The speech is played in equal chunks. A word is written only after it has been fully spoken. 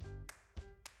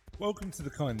Welcome to the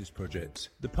Kindness Project,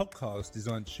 the podcast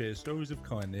designed to share stories of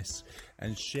kindness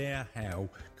and share how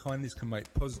kindness can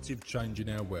make positive change in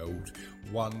our world,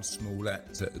 one small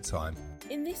act at a time.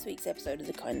 In this week's episode of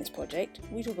the Kindness Project,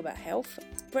 we talk about health,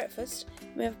 breakfast,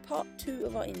 and we have part 2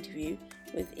 of our interview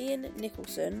with Ian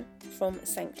Nicholson from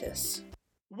Sanctus.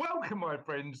 Welcome, my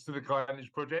friends, to the Kindness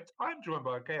Project. I'm joined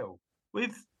by a girl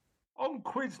with, on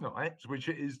quiz night, which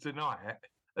it is tonight,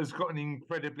 has got an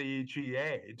incredibly itchy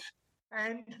head,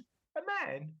 and a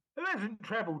man who hasn't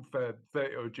travelled for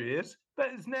 30 odd years, but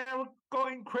has now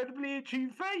got incredibly itchy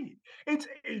feet. It's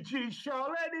Itchy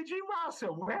Charlotte and Itchy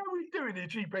Russell. How are we doing,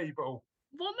 itchy people?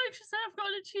 What makes you say I've got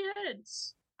itchy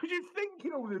heads? Because you're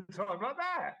thinking all the time like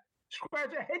that.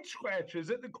 Head scratchers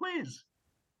at the quiz.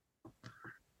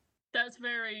 That's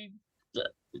very.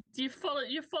 You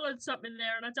followed something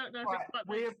there, and I don't know if it's quite.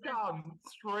 We have done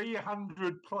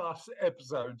 300 plus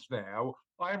episodes now.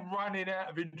 I'm running out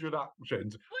of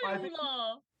introductions. We all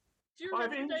are. Do you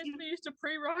remember the days we used to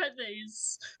pre-write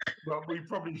these? Well, we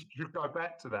probably should go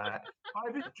back to that.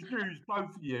 I've introduced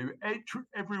both of you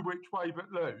every which way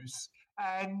but loose,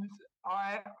 and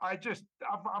I'm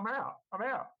out.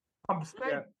 I'm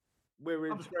spent. Yeah.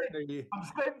 I'm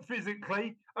spent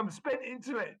physically. I'm spent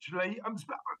intellectually. I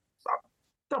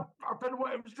don't know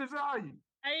what else to say.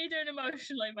 How you doing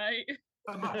emotionally, mate?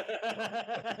 I'm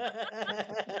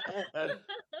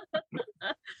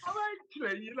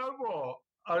actually, you know what?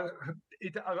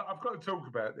 I've got to talk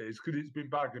about this because it's been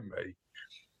bugging me.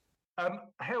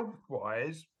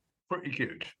 Health-wise, pretty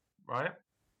good, right?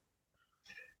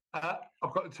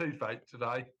 I've got a toothache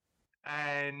today,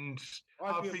 and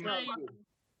I think.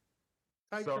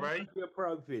 Sorry.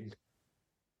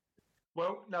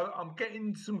 Well, no, I'm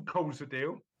getting some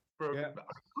Corsadil from. Yeah.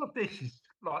 God,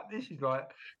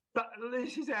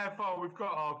 this is how far we've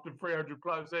got after 300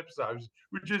 plus episodes.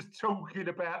 We're just talking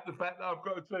about the fact that I've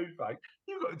got a toothache.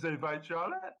 You've got a toothache,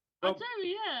 Charlotte? I do,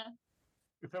 yeah.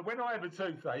 So when I have a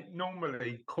toothache,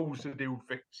 normally Corsadil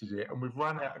fixes it, and we've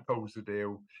run out of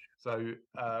Corsadil. So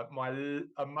my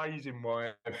amazing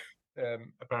wife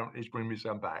apparently is bringing me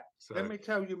some back. So. Let me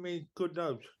tell you me good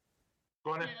news.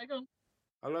 Go on. Yeah, go on.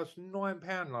 I lost 9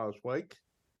 pounds last week.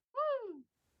 Woo!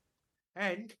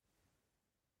 And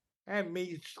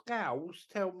me scales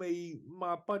tell me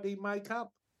my body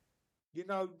makeup. You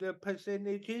know the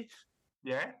percentages?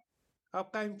 Yeah.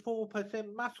 I've gained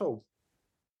 4% muscle.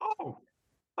 Oh,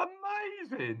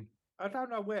 amazing. I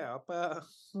don't know where, but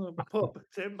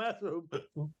 4% muscle.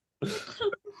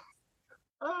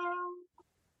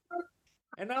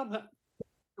 And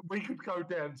we could go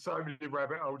down so many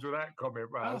rabbit holes with that comment,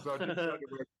 Raz. I just don't know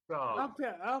where to start.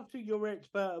 After your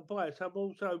expert advice, I've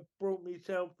also brought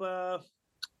myself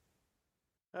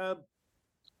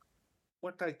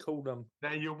what they call them.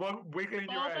 Now you're wiggling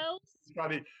your head.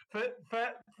 Funny for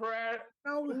our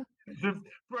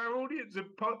audience of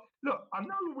look. I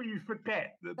know we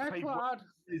forget that people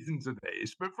listen to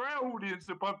this, but for our audience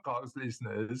of podcast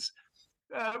listeners.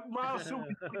 Russell,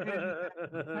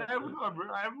 how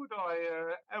would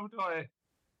I?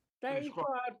 That is what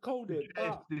I'd called it.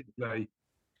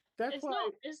 That's what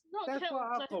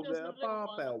I called it, a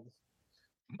barbell.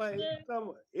 But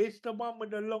it's the one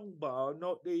with the long bar,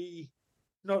 not the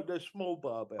small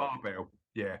barbell. Barbell,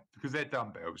 yeah, because they're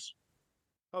dumbbells.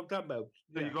 Oh, dumbbells.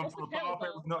 So you've gone for a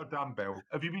barbell, not a dumbbell.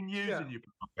 Have you been using your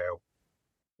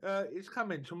barbell? It's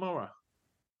coming tomorrow.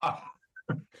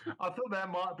 I thought that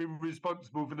might have been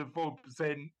responsible for the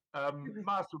 4%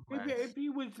 muscle mass. If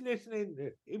you was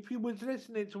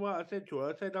listening to what I said to her,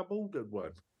 I said I've ordered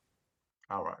one.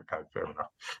 All right, okay, fair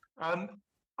enough.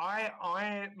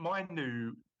 My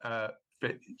new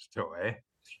fitness toy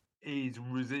is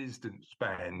resistance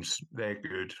bands. They're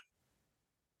good.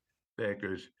 They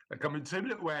come in 2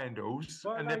 little handles,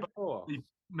 and they're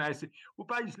massive. Well,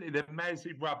 basically, they're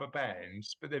massive rubber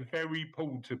bands, but they're very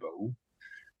portable.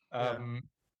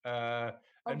 They're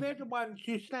the ones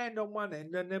you stand on one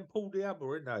end and then pull the other,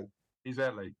 aren't they?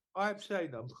 Exactly. I've seen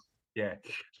them. Yeah.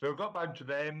 So I've got a bunch of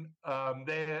them.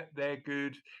 They're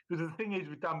good. Because the thing is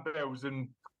with dumbbells and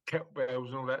kettlebells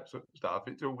and all that sort of stuff,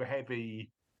 it's all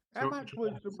heavy. How much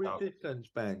was the resistance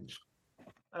bands?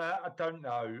 I don't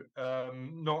know.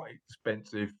 Not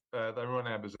expensive. They're on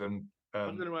Amazon.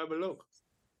 I'm going to have a look.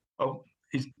 Oh,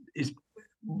 it's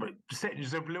setting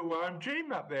yourself a little home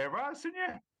gym up there, right, isn't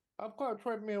you? I've got a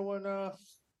treadmill and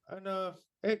a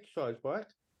exercise bike.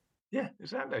 Yeah,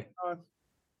 exactly.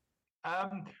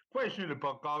 Question of the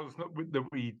podcast, not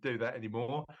that we do that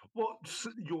anymore. What's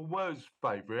your worst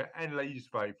favourite and least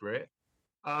favourite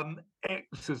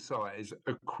exercise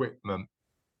equipment?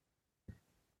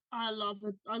 I love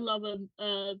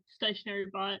a stationary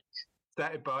bike.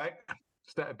 Static bike.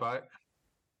 static bike.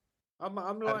 I'm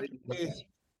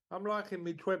liking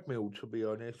my treadmill, to be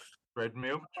honest.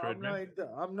 Treadmill.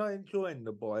 I'm not enjoying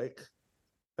the bike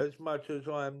as much as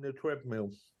I am the treadmill.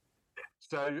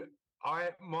 So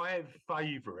my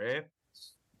favourite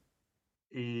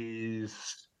is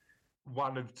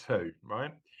one of two,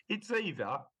 right? It's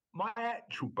either my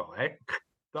actual bike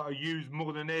that I use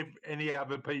more than any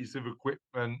other piece of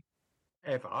equipment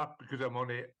ever, because I'm on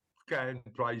it going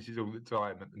places all the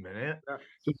time at the minute. Yeah.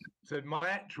 So my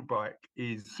actual bike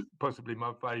is possibly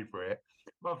my favourite.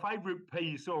 My favourite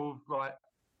piece of like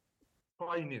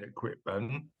training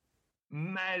equipment,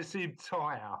 massive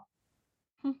tyre.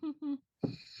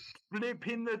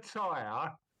 Flipping the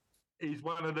tyre is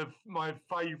one of my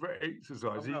favourite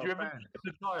exercises. Did you ever flip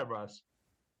the tyre, Russ?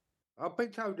 I'll be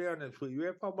totally honest with you.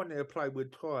 If I wanted to play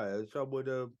with tyres, I would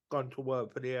have gone to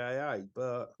work for the AA,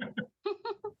 but...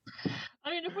 I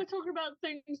mean, if we're talking about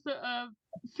things that are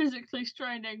physically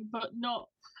straining but not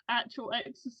actual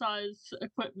exercise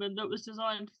equipment that was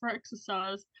designed for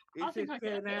exercise, I think I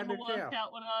get a bit of a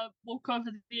workout when I walk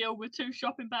over the hill with 2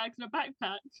 shopping bags and a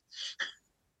backpack.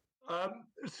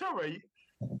 Sorry,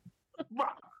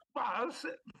 Russ,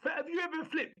 have you ever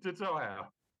flipped a tyre?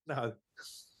 No.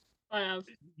 I have.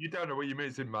 You don't know what you're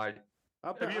missing, mate.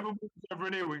 Have you ever walked over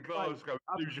an hill in Glasgow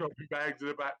with 2 shopping bags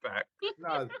and a backpack?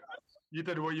 No. You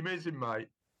don't know what you're missing, mate.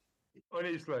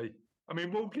 Honestly. I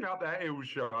mean, walking up that hill,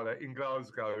 Charlotte, in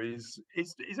Glasgow is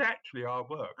actually hard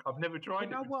work. I've never tried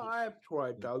it. You know what I have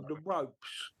tried, though? The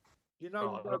ropes. You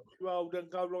know the ropes you hold and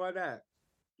go like that?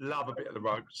 Love a bit of the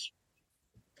ropes.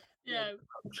 Yeah.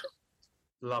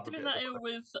 Love doing that hill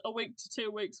with a week to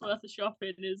 2 weeks worth of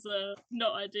shopping is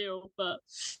not ideal, but...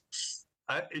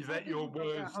 is that your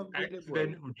worst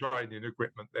accidental training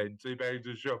equipment then? 2 bags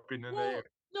of shopping and there?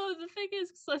 No, the thing is,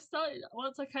 because I started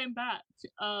once I came back,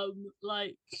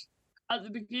 like at the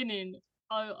beginning,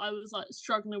 I was like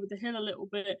struggling with the hill a little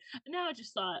bit, and now I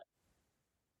just like.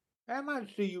 How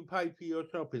much do you pay for your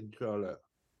shopping, Charlotte?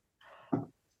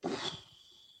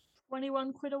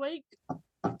 21 quid a week.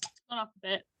 Gone up a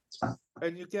bit.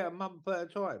 And you get a month at a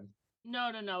time?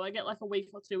 No. I get like a week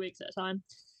or 2 weeks at a time.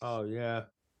 Oh yeah.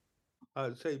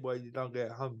 I see why you don't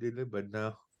get home delivered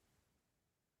now.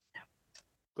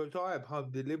 Because I have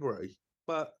home delivery,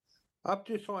 but I've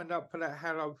just signed up for that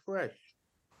Hello Fresh.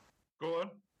 Go on.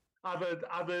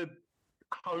 Other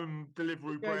home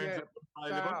delivery brands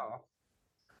available.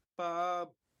 But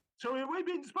so have we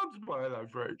been sponsored by Hello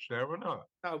Fresh now or not?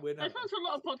 No, we're not. They sponsor a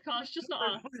lot of podcasts, just not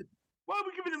us. Why are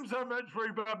we giving them so much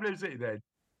free publicity then?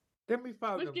 Let me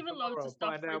phone them. We've given loads of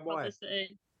stuff free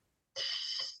publicity.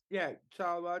 Yeah,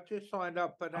 so I just signed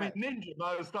up for that. I mean, Ninja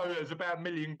must owe us about £1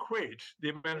 million, the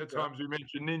amount of times we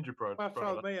mentioned Ninja product. That's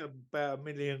owe me about £1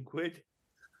 million.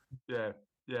 Yeah.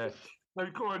 So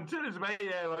go on, tell us about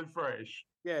Hello Fresh.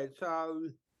 Yeah,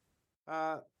 so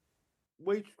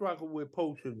we struggle with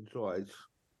portion size.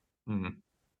 Mm.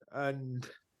 And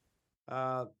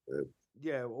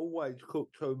always cook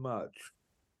too much.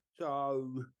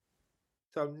 So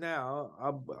now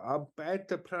I've had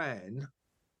the plan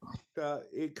that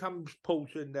it comes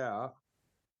portioned out,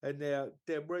 and they're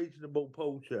reasonable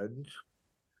portions,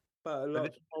 but a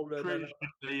lot smaller than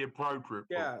appropriate.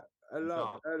 Yeah, a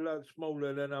lot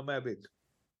smaller than I'm having.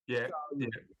 Yeah.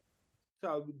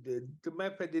 So the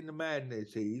method in the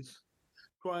madness is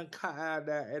try and cut out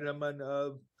that element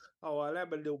of I'll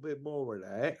have a little bit more of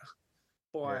that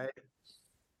by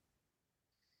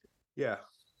Yeah,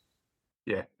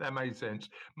 that makes sense.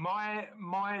 My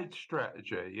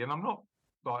strategy, and I'm not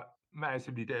like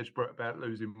massively desperate about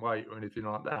losing weight or anything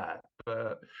like that,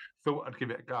 but thought I'd give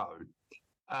it a go.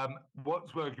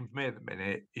 What's working for me at the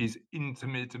minute is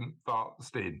intermittent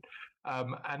fasting,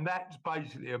 and that's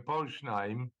basically a posh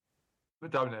name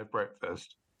but don't have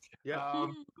breakfast. Yeah.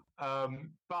 But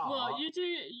well, you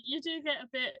do get a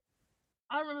bit.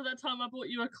 I remember that time I bought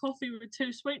you a coffee with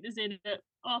 2 sweeteners in it at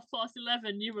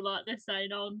 11:30. You were like, "This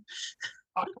ain't on."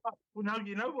 Well, no,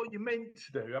 you know what you meant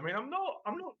to do. I mean, I'm not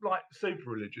like super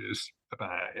religious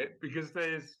about it, because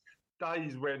there's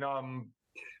days when I'm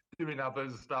doing other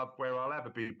stuff where I'll have a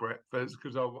big breakfast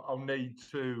because I'll need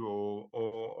to,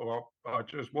 or I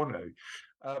just want to.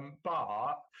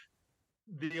 But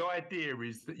the idea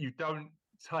is that you don't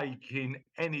take in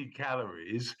any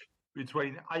calories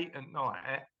between 8 at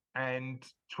night and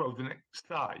 12 the next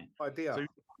day. Idea.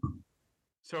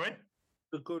 Sorry?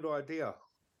 A good idea.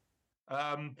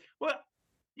 Well,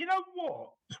 you know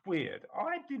what? It's weird.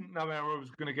 I didn't know how I was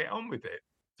going to get on with it.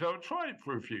 So I tried it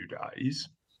for a few days,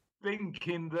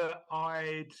 thinking that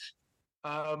I'd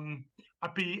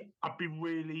be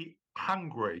really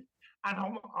hungry.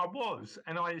 I was,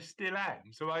 and I still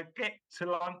am. So I get to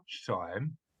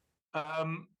lunchtime,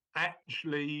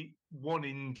 actually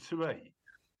wanting to eat.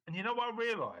 And you know what I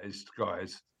realised,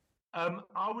 guys? I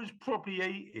was probably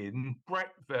eating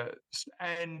breakfast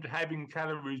and having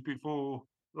calories before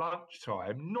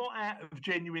lunchtime, not out of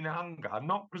genuine hunger,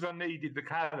 not because I needed the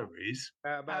calories,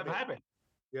 out of habit.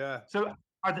 Yeah. So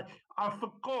I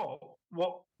forgot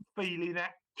what feeling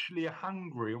actually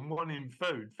hungry and wanting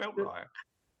food felt like.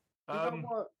 Do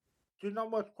you know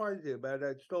what's crazy about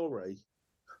that story?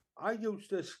 I used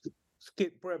to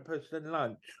skip breakfast and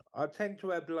lunch. I tend to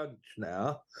have lunch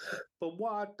now, but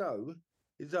what I'd do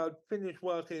is I'd finish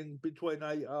working between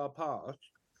 8:30.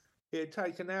 It'd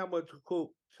take an hour to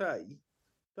cook tea,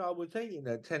 so I was eating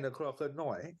at 10 o'clock at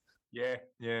night. Yeah.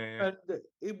 And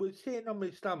it was sitting on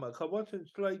my stomach. I wasn't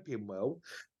sleeping well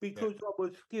because I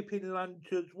was skipping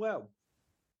lunch as well.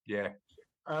 Yeah.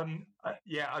 I'm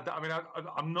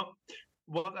not.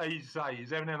 What they say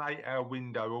is having an 8-hour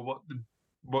window, or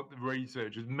what the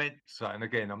researchers meant to say. And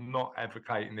again, I'm not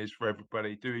advocating this for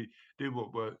everybody. Do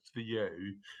what works for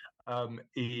you.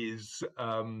 Is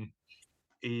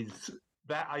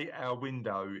that 8-hour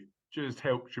window just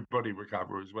helps your body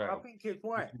recover as well? I think it's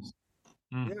right.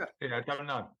 Yeah, I don't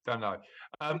know. And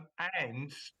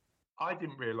I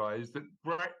didn't realise that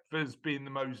breakfast being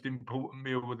the most important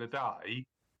meal of the day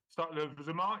started off as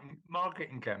a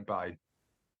marketing campaign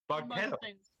by Kellogg.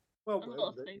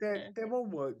 Well, they're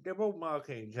all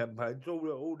marketing campaigns.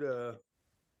 All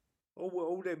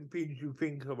them things you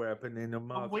think are happening in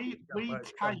marketing. We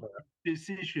take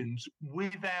decisions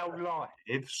with our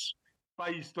lives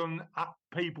based on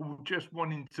people just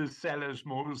wanting to sell us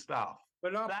more stuff.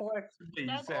 But that's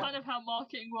kind of how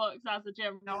marketing works as a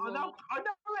general rule. I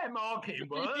know how marketing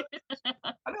works.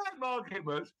 I know how marketing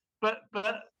works. But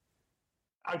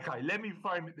okay, let me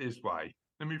frame it this way.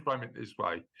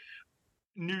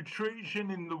 Nutrition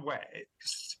in the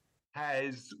West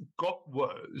has got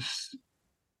worse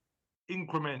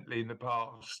incrementally in the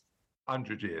past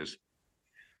 100 years.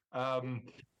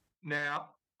 Now,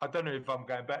 I don't know if I'm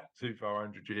going back too far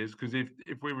 100 years, because if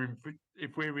we're in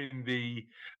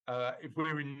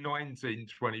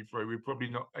 1923, we're probably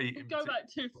not eating. Go back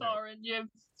too far, and you've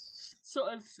it's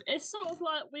sort of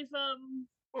like with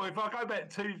Well, if I go back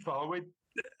too far, we're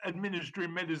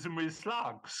administering medicine with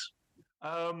slugs.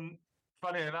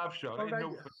 Funny enough, Charlotte, in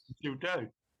Norfolk still do.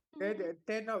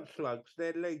 They're not slugs,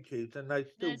 they're leeches, and they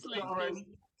still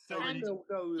Sorry.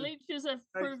 Leeches have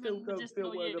proven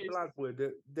medicinal use. The blood with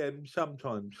them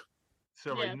sometimes.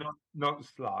 Sorry, not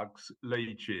slugs,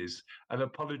 leeches. And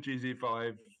apologies if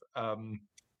I've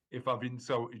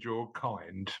insulted your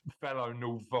kind fellow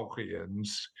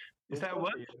Norfolkians. Is that a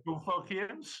word?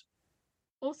 Norfolkians?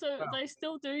 Also, they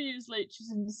still do use leeches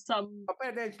in some. I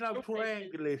bet there's no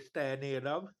triangulist down here,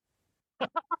 though.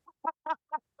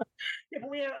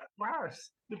 Yeah, but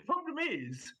the problem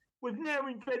is, we've now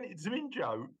invented some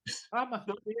in-jokes. I'm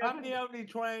the only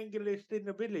triangulist in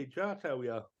the village, I tell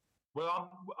you.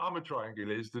 Well, I'm a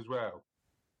triangulist as well,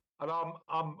 and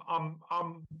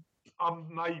I'm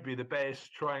maybe the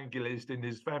best triangulist in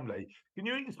this family. Can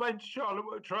you explain to Charlotte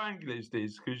what a triangulist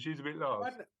is? Because she's a bit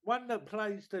lost. One that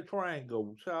plays the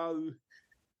triangle. So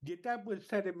your dad was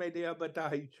telling me the other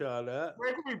day, Charlotte.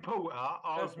 Gregory Porter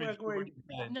asked me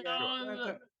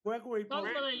Gregory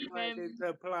Porter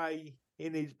to play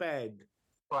in his band.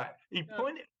 Right. He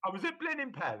pointed. I was at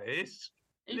Blenheim Palace.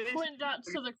 He pointed out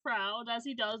to the crowd, as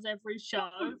he does every show.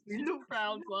 It's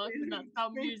crowd work, and that's how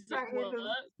music works.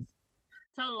 That's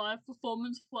how live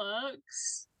performance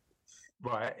works.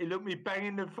 Right. He looked me bang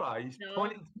in the face,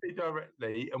 pointed to me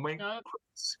directly, and went,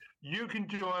 Chris, you can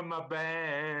join my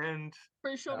band.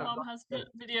 Pretty sure Mum has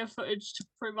video footage to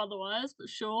prove otherwise, but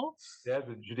sure. Yeah,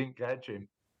 but she didn't catch him.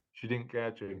 She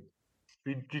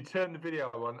turned the video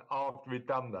on after he'd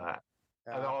done that.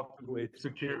 And after the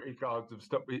security guards have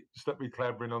stopped me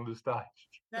clambering on the stage.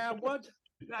 Now, what?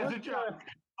 That's a joke.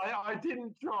 I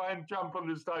didn't try and jump on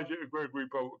the stage at a Gregory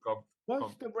Porter concert.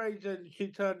 What's the reason she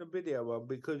turned the video on?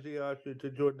 Because he asked you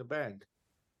to join the band.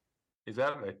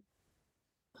 Exactly.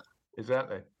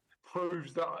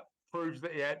 Proves that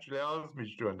he actually asked me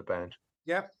to join the band.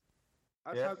 Yep.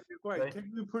 I totally agree.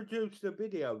 Can you produce the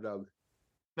video though?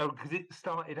 No, because it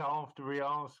started after he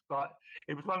asked. But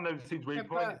it was one of those things where he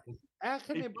pointed. How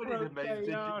can it prove that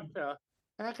he asked you?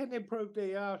 How can it prove that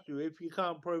he asked you if you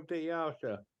can't prove that he asked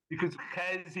you? Because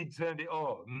Casey turned it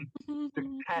on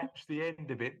to catch the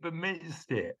end of it, but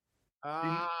missed it.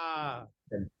 Ah.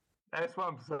 That's what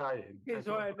I'm saying. It's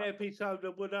like an episode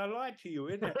of Would I Lie to You,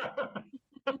 isn't it?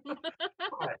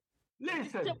 Right.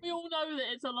 Listen. We all know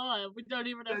that it's a lie. We don't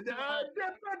even have to.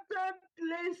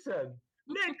 Listen.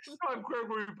 next time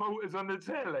Gregory Porter's on the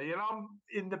telly and I'm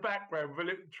in the background with a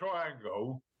little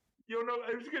triangle, you're not.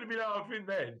 Who's going to be laughing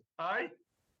then, eh?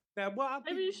 Now,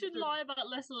 maybe you should lie about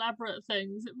less elaborate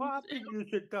things. What I think you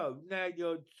should do, now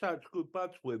you're such good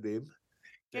buds with him,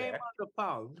 get him on the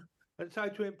phone and say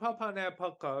to him, pop on our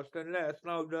podcast and let us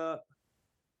know that.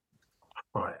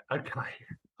 Right, okay.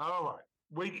 All right.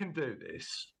 We can do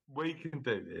this. Right.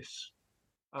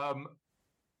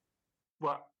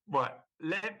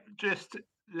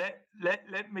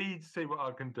 Let me see what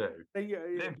I can do.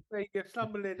 You're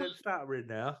stumbling and stuttering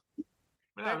now.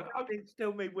 No, that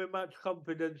still mean with much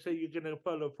confidence that you're going to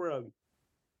follow through.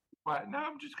 Right, no,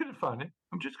 I'm just going to phone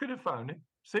him.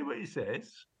 See what he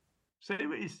says.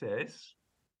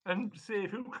 And see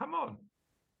if he'll come on.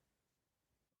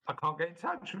 I can't get in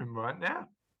touch with him right now.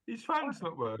 His phone's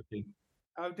not working.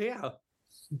 Oh dear.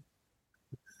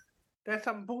 That's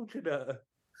unfortunate.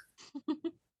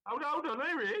 Hold on,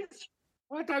 there he is.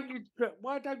 Why don't you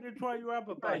try your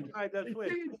other band?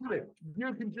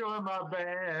 You can join my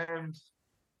band.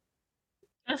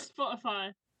 That's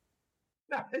Spotify.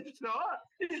 No, it's not.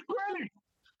 It's Greg.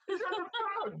 He's on the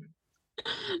phone.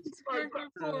 It's Greg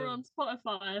Porter on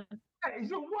Spotify.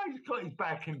 He's always got his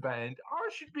backing band. I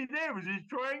should be there as his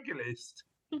triangulist.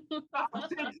 I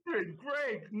said to him,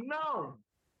 Greg, no.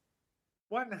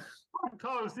 One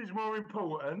podcast is more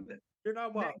important. You know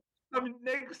what?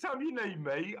 Next time you need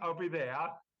me, I'll be there.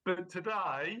 But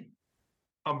today,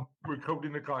 I'm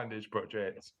recording the Kindness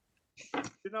Project.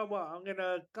 You know what? I'm going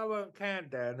to go on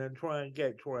Countdown and try and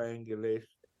get triangulist.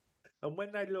 And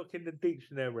when they look in the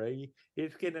dictionary,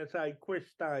 it's going to say Chris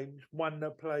Staines, one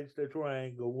that plays the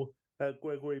triangle at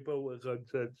Gregory Porter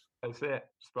concerts. That's it.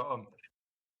 Spot on.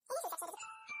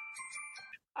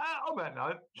 On that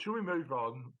note, shall we move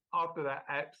on after that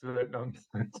absolute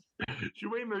nonsense?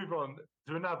 Shall we move on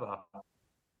to another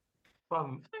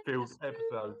fun-filled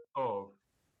episode of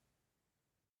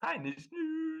Kindness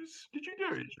News? Did you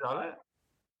do it, Charlotte?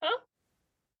 Huh?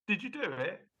 Did you do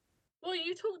it? Well,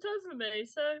 you talked over me,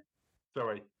 so...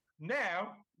 Sorry.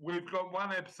 Now, we've got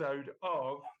one episode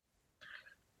of...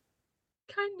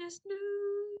 Kindness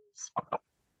News.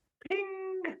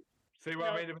 Ping! See what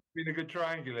I mean about being a good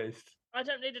triangulist? I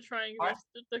don't need a triangle.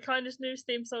 The Kindness News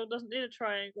theme song doesn't need a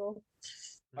triangle.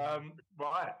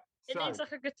 Right. It needs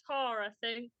like a guitar, I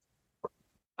think.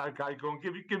 Okay, go on.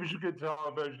 Give us your guitar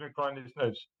version of Kindness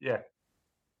News. Yeah.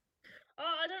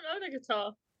 Oh, I don't own a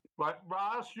guitar. Right,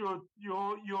 Russ, you're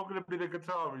going to be the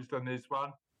guitarist on this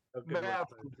one. Mouth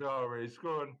guitarist.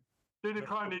 Go on. Do the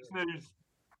Kindness News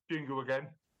jingle again,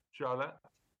 Charlotte.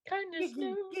 Kindness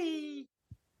News.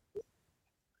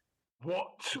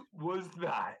 What was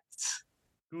that?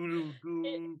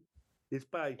 It's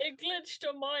bass. It glitched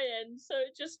on my end, so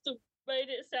it just made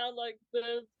it sound like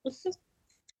the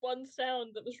one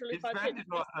sound that was really high pitched. It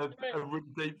sounded like a really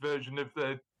deep version of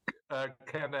the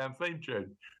Countdown theme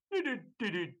tune.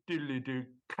 Do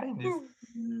kindness.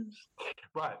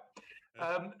 Right.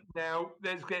 Now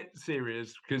let's get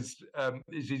serious because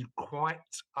this is quite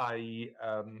a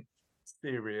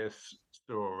serious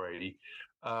story.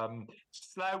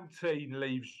 Slough teen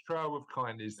leaves trail of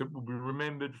kindness that will be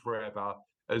remembered forever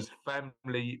as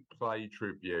family play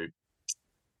tribute.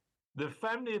 The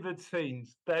family of a teen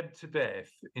stabbed to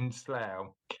death in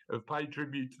Slough have paid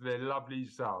tribute to their lovely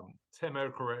son,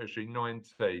 Temur Qureshi,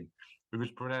 19, who was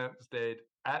pronounced dead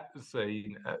at the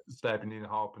scene at the stabbing in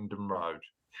Harpenden Road.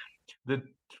 The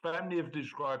family have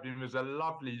described him as a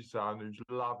lovely son whose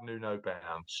love knew no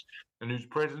bounds and whose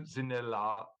presence in their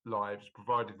lives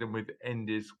provided them with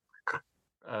endless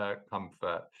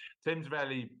comfort. Thames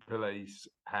Valley Police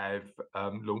have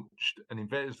launched an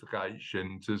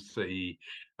investigation to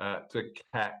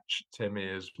catch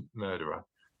Temur's murderer.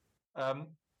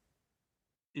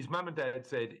 His mum and dad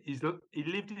said he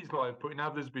lived his life putting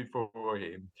others before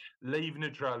him, leaving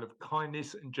a trail of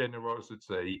kindness and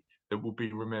generosity that will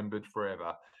be remembered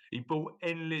forever. He brought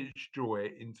endless joy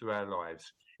into our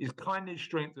lives. His kindness,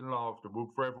 strength, and laughter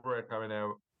will forever echo in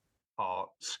our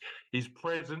hearts. His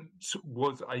presence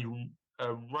was a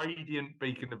radiant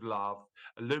beacon of love,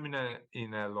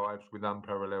 illuminating our lives with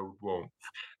unparalleled warmth.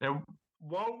 Now,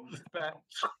 whilst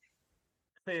that's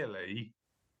clearly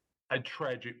a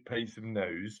tragic piece of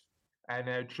news, and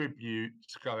our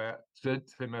tributes go out to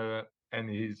Timur and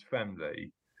his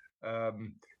family,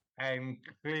 and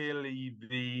clearly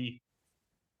the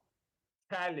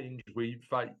challenge we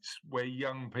face where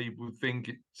young people think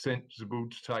it's sensible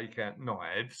to take out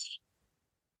knives,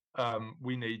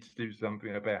 we need to do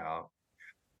something about.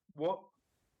 What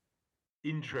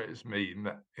interests me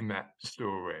in that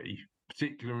story,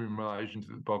 particularly in relation to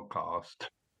the podcast,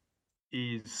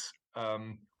 is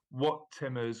what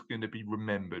Temmer's going to be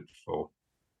remembered for.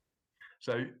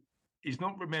 So he's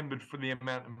not remembered for the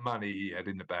amount of money he had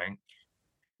in the bank.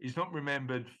 He's not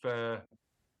remembered for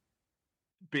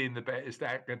being the best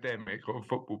academic or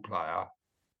football player.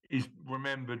 He's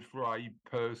remembered for a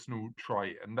personal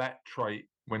trait, and that trait,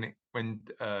 when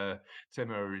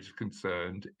Temmer is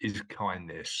concerned, is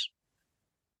kindness.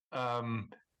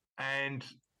 And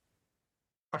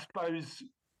I suppose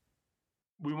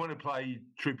we want to pay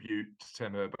tribute to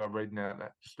Temmer by reading out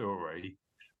that story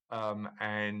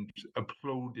and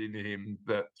applauding him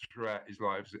that throughout his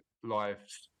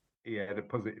life he had a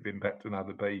positive impact on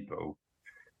other people.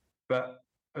 But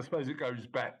I suppose it goes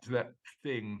back to that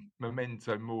thing,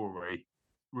 memento mori.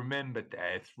 Remember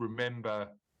death, remember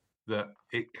that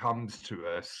it comes to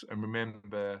us, and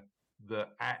remember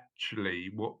that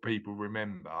actually what people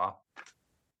remember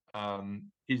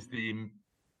is the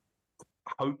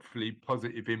hopefully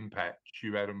positive impact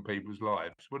you had on people's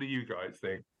lives. What do you guys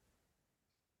think?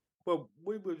 Well,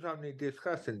 we was only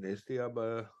discussing this the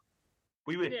other.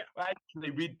 We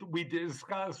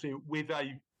discussed it with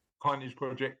a Kindness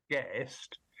Project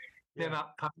guest, then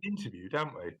upcoming interview,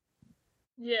 don't we?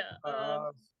 Yeah.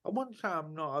 I wouldn't say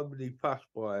I'm not overly fussed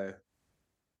by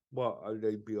what I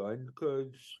leave behind,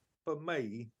 because for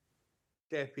me,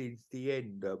 death is the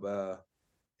end of a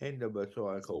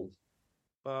cycle.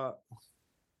 But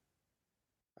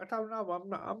I don't know. I'm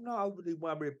not overly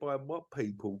worried by what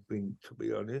people think, to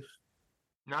be honest.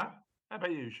 No? How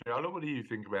about you, Charlotte? What do you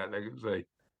think about legacy?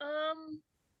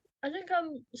 I think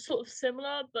I'm sort of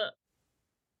similar, but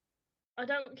I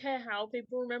don't care how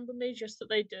people remember me, just that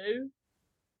they do.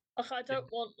 Like, I don't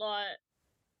want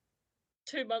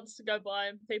 2 months to go by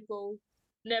and people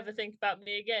never think about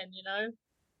me again, you know?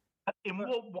 In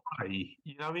what way?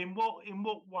 In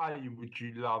what way would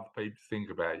you love people to think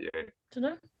about you? Don't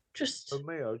know. Just for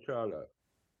me or Charlotte.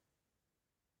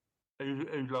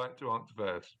 Who'd like to answer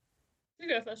first? You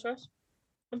go first, Ross.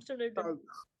 I'm still new.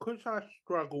 Because I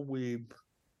struggle with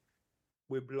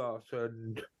loss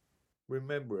and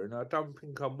remembering, I don't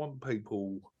think I want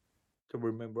people to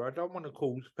remember. I don't want to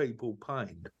cause people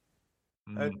pain.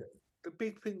 And the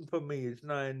big thing for me is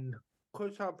knowing,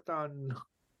 because I've done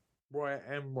right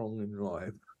and wrong in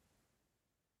life,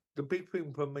 the big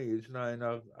thing for me is knowing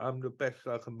I'm the best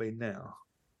I can be now.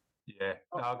 Yeah,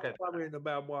 no, I get that. I'm worrying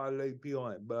about what I leave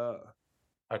behind, but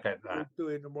I get that. I'm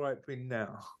doing the right thing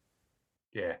now.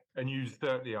 Yeah, and you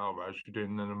certainly are, Rose. You're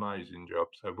doing an amazing job,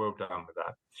 so well done with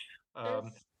that.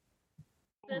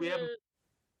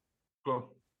 Go on.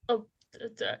 Oh,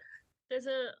 there's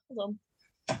a... Hold on.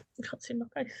 I can't see my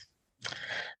face.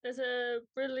 There's a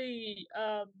really...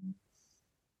 I've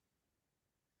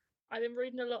been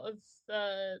reading a lot of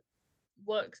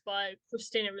works by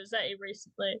Christina Rossetti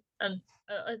recently, and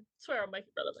I swear I'll make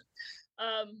it relevant.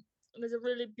 And there's a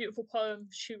really beautiful poem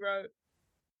she wrote,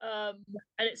 and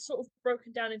it's sort of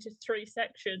broken down into 3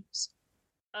 sections,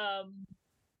 and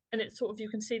it's sort of, you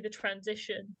can see the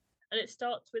transition, and it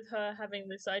starts with her having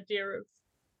this idea of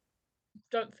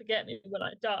don't forget me when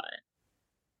I die,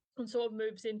 and sort of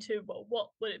moves into, well,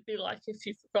 what would it be like if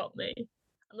you forgot me?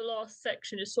 And the last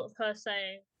section is sort of her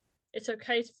saying it's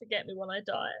okay to forget me when I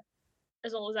die,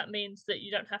 as long as that means that you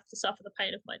don't have to suffer the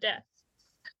pain of my death.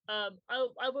 I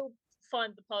will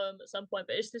find the poem at some point,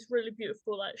 but it's this really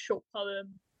beautiful, short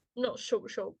poem. Not short,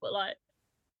 but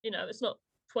it's not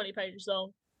 20 pages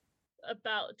long.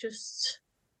 About just,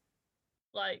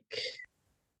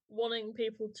 wanting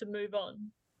people to move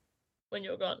on when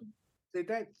you're gone. See,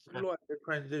 that's like the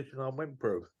transition I went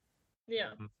through.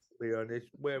 Yeah. To be honest,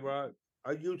 where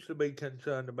I used to be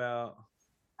concerned about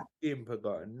being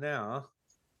forgotten. Now,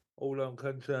 all I'm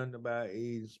concerned about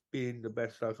is being the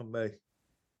best I can be.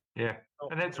 Yeah,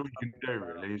 and that's what you can do,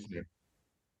 really, isn't it?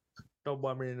 Not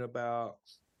worrying about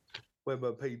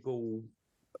whether people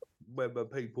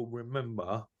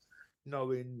remember,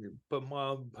 knowing, but my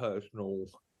own personal,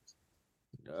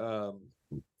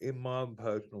 in my own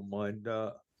personal mind,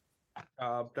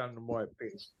 I've done the right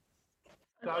thing.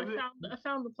 I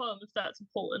found the poem, if that's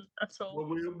important at all. Well,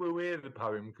 we'll hear the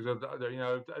poem, because a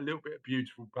little bit of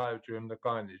beautiful poetry on the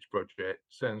Kindness Project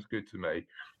sounds good to me.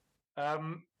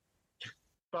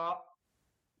 But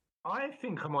I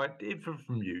think I might differ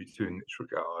from you two in this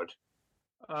regard.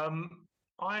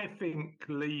 I think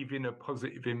leaving a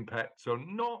positive impact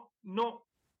on not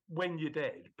when you're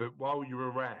dead, but while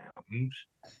you're around,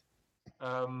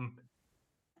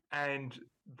 and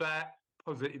that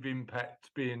positive impact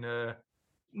being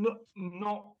not.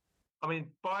 I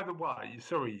mean, by the way,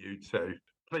 sorry, you two,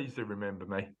 please do remember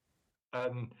me.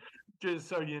 Just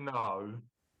so you know,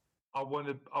 I want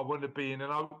to be in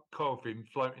an oak coffin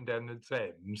floating down the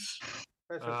Thames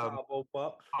That's a cardboard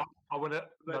box. I want a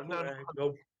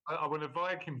I want a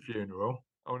Viking funeral.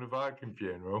 I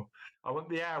want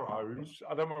the arrows.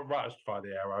 I don't want Russ to fire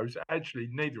the arrows. Actually,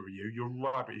 neither of you. You're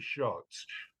rubbish shots.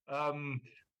 I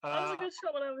was a good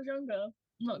shot when I was younger.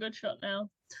 I'm not a good shot now.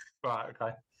 Right.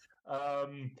 Okay.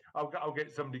 I'll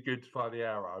get somebody good to fire the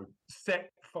arrow.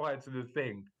 Set fire to the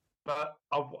thing, but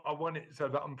I want it so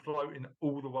that I'm floating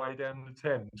all the way down the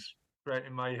Thames,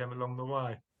 creating mayhem along the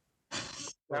way.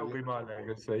 That will be my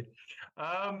legacy.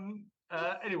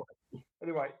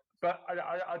 Anyway, but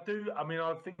I do. I mean,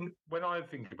 I think when I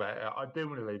think about it, I do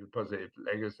want to leave a positive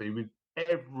legacy with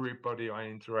everybody I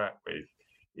interact with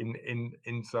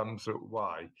in some sort of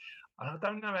way. And I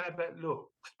don't know how that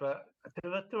looks, but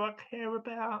do I care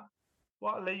about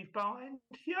what I leave behind?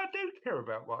 Yeah, I do care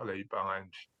about what I leave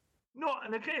behind. Not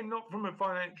from a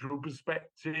financial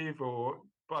perspective, or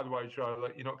by the way,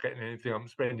 Charlotte, you're not getting anything. I'm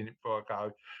spending it before I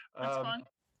go. That's fine.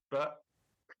 But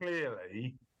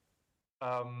clearly,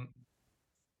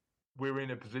 we're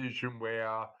in a position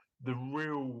where the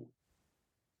real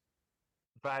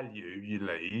value you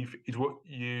leave is what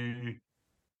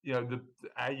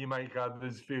how you make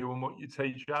others feel and what you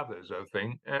teach others. I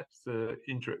think that's the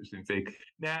interesting thing.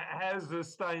 Now, how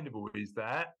sustainable is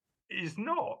that? It's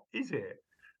not, is it?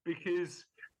 Because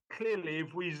clearly,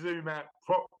 if we zoom out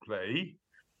properly,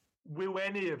 will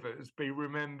any of us be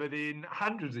remembered in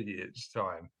hundreds of years'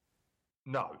 time?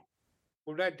 No.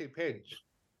 Well, that depends.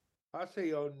 I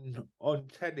see on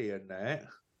telly and that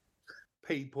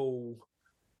people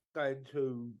going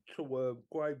to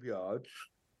graveyards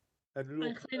and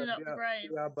look cleaning up the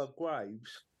other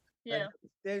graves. Yeah.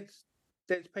 And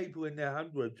there's people in their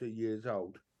hundreds of years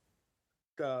old.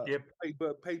 Yep.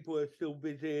 People are still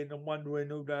visiting and wondering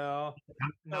who they are.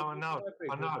 No, I know.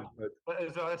 But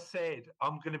as I said,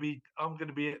 I'm going to be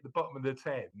at the bottom of the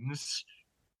Thames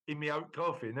in my oak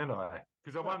coffin, aren't I?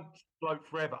 Because I won't float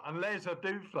forever unless I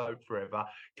do float forever.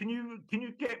 Can you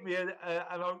get me an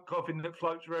oak coffin that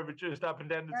floats forever just up and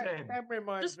down the Thames? That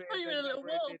reminds me. Just put you in a little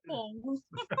waterfall.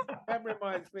 That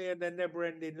reminds me of the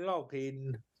never-ending log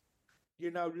in,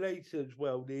 Lisa's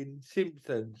world in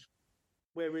Simpsons,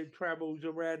 where it travels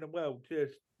around the world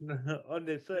just on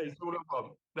the sea.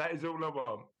 That is all I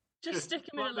want. Just stick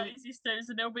him in a lazy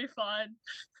Susan and he'll be fine.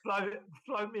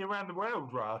 Float me around the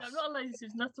world, Russ. No, not a lazy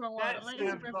Susan, nothing wrong with that. That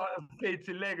sounds like a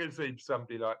fitting legacy for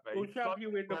somebody like me. We'll shove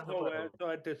you in the pool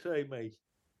outside to see me.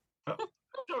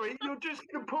 Sorry, you're just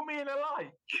going to put me in a lake.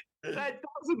 That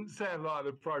doesn't sound like an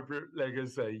appropriate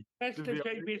legacy. That's the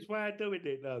cheapest way of doing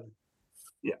it, though.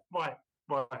 Yeah, right.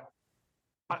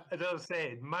 As I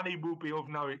said, money will be of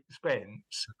no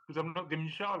expense because I'm not giving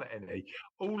Charlotte any.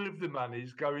 All of the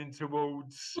money's going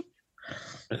towards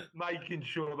making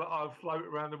sure that I float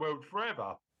around the world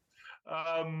forever.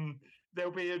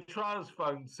 There'll be a trust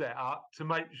fund set up to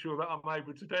make sure that I'm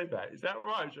able to do that. Is that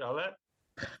right, Charlotte?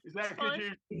 Is that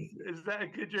a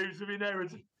good use of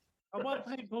inheritance? I want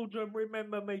people to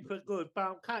remember me for good, but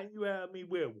I'm cutting you out of me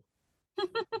will.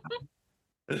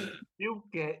 You'll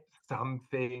get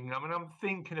something. I mean, I'm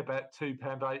thinking about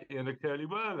 £2.80 and a curly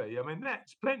whirly. I mean,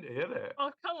 that's plenty, isn't it?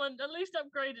 Oh, come on. At least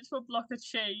upgrade it to a block of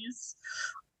cheese.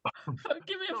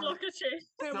 Give me a block of cheese.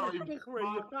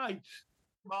 Sorry,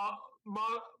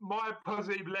 my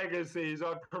positive legacy is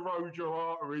I corrode your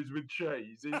arteries with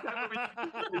cheese. Is that what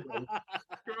you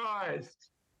Christ.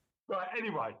 Right,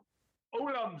 anyway,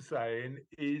 all I'm saying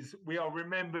is we are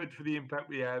remembered for the impact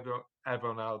we have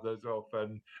on others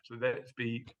often. So let's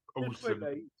be awesome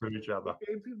to each other.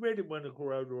 If you really want to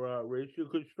corrode your arteries, you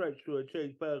could stretch to a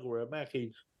cheeseburger at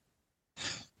Mackey's.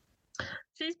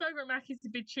 Cheeseburger at Mackey's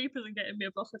would be cheaper than getting me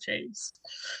a block of cheese.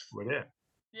 Well, yeah.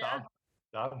 Yeah.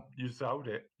 Done. You sold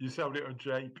it. You sold it on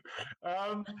cheap.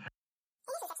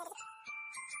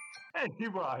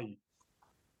 Anyway,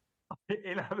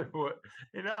 in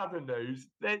other news,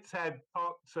 let's have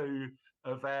part 2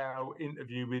 of our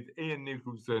interview with Ian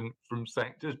Nicholson from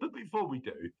Sanctus. But before we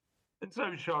do, and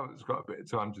so Charlotte's got a bit of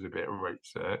time to do a bit of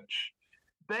research,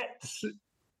 let's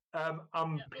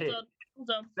unpick. Yeah,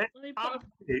 hold on. Let's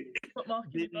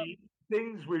unpick the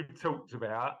things we've talked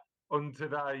about on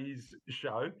today's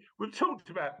show. We've talked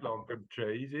about Longcombe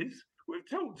cheeses. We've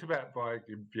talked about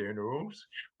Viking funerals.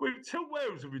 What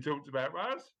else have we talked about,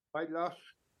 Russ? Weight loss.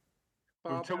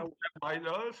 We've talked about weight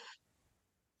loss.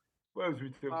 What else have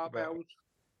we talked about?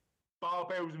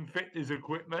 Barbells and fitness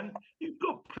equipment. You've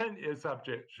got plenty of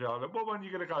subjects, Charlotte. What one are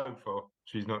you going to go for?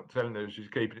 She's not telling us. She's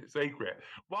keeping it secret.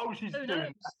 While she's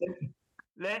doing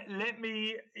that, let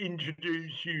me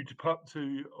introduce you to part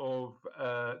 2 of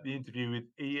the interview with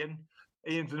Ian.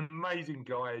 Ian's an amazing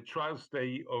guy, a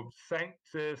trustee of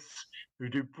Sanctus, who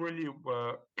do brilliant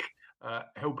work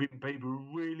helping people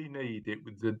who really need it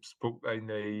with the support they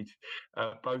need,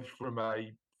 both from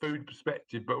a food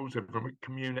perspective, but also from a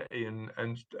community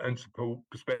and support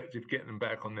perspective, getting them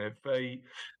back on their feet.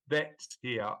 Let's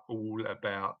hear all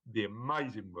about the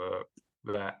amazing work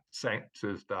that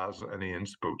Sanctus does and Ian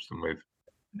supports them with.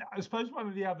 I suppose one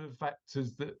of the other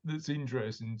factors that's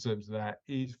interesting in terms of that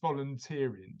is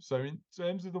volunteering. So in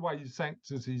terms of the way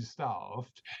Sanctus is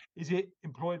staffed, is it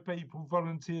employed people,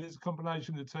 volunteers,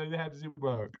 combination of the two? How does it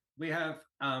work? We have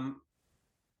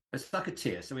it's like a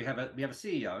tier. So we have a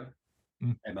CEO,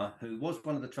 Emma, who was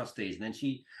one of the trustees, and then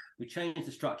we changed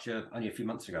the structure only a few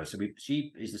months ago. So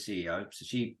she is the CEO, so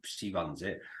she runs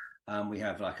it. We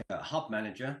have like a hub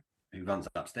manager who runs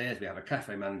upstairs. We have a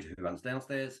cafe manager who runs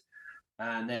downstairs.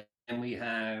 And then we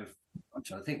have, I'm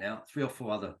trying to think now, 3 or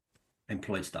 4 other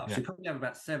employed staff. Yeah. So we probably have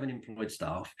about 7 employed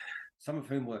staff, some of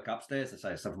whom work upstairs,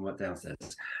 some of them work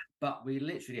downstairs. But we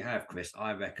literally have, Chris,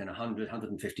 I reckon 100,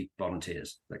 150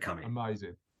 volunteers that come in.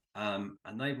 Amazing. And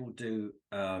they will do,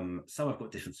 some have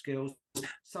got different skills.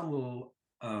 Some will,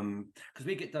 because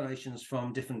we get donations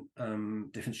from different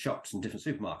shops and different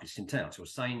supermarkets in town. So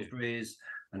Sainsbury's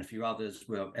and a few others,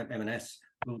 M&S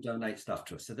will donate stuff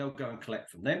to us. So they'll go and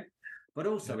collect from them. But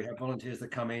also we have volunteers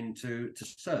that come in to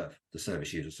serve the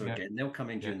service users. So again, they'll come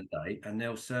in during the day and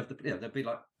they'll serve they'll be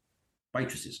like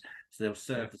waitresses. So they'll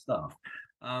serve the staff.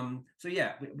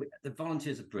 The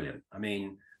volunteers are brilliant. I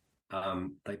mean,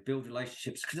 they build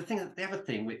relationships. Because the other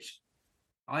thing which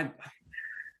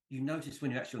you notice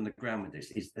when you're actually on the ground with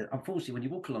this is that unfortunately when you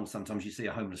walk along, sometimes you see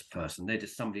a homeless person. They're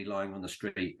just somebody lying on the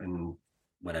street and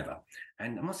whatever.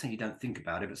 And I'm not saying you don't think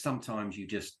about it, but sometimes you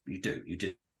just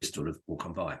sort of walk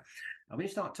on by. And when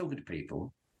you start talking to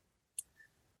people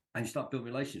and you start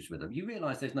building relationships with them, you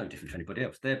realise there's no different to anybody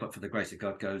else. There, but for the grace of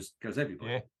God goes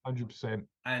everybody. Yeah, 100%.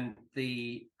 And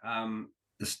the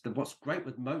what's great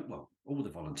with all the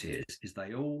volunteers is they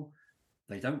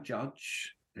don't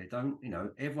judge. They don't,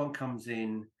 everyone comes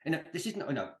in. This isn't,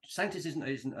 Sanctus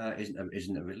isn't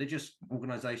a religious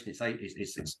organisation.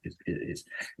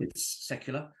 It's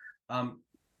secular.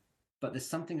 But there's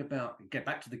something about, get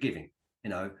back to the giving.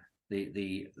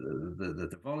 The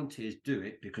volunteers do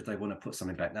it because they want to put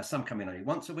something back. Now, some come in only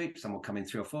once a week, some will come in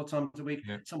 3 or 4 times a week,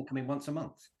 some will come in once a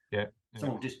month. Some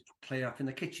will just clear up in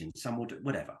the kitchen, some will do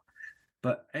whatever.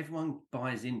 But everyone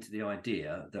buys into the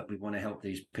idea that we want to help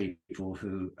these people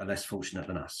who are less fortunate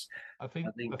than us. I think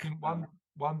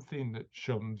one thing that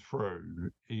shone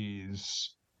through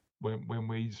is when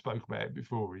we spoke about it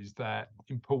before is that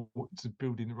importance of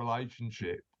building a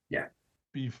relationship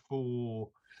before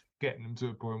getting them to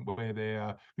a point where they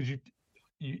are, because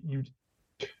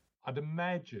I'd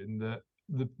imagine that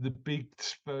the big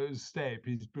first step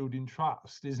is building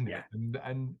trust, isn't it?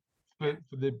 And for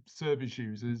the service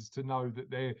users to know that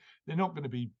they're not going to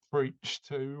be preached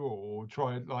to or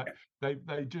try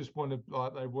they just want to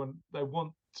they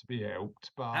want to be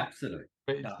helped, but absolutely.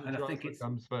 But it's the trust that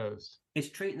comes first. It's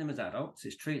treating them as adults.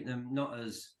 It's treating them not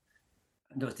as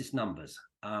just numbers.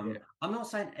 I'm not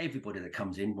saying everybody that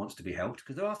comes in wants to be helped,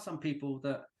 because there are some people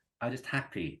that are just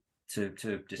happy to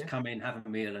just come in, have a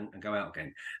meal and go out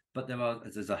again. But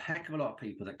there's a heck of a lot of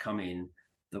people that come in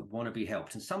that want to be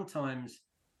helped. And sometimes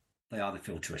they either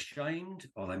feel too ashamed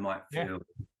or they might feel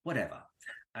whatever.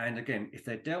 And again, if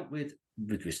they're dealt with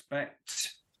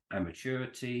respect and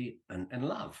maturity and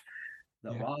love,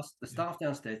 the staff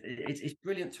downstairs, it's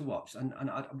brilliant to watch. And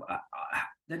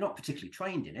they're not particularly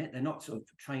trained in it. They're not sort of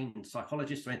trained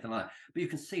psychologists or anything like that. But you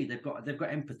can see they've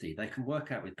got empathy. They can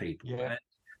work out with people. And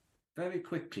very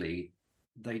quickly,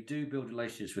 they do build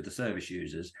relationships with the service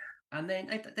users. And then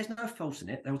there's no false in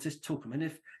it. They'll just talk them. And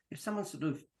if someone sort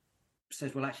of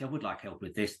says, well, actually, I would like help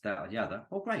with this, that, or the other,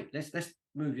 well, great. Let's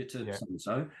move you to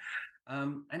so-and-so.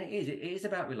 And it is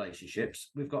about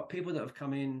relationships. We've got people that have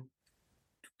come in,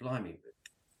 blimey,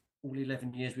 all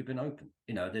 11 years we've been open.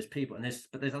 There's people,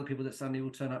 but there's other people that suddenly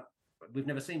will turn up we've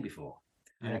never seen before.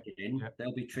 And again,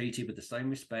 they'll be treated with the same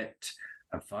respect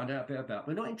and find out a bit about.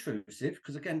 We're not intrusive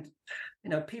because, again,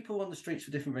 people on the streets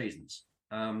for different reasons.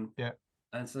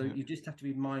 And so you just have to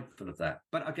be mindful of that.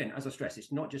 But again, as I stress,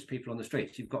 it's not just people on the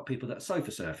streets. You've got people that are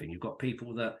sofa surfing. You've got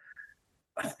people that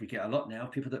we get a lot now.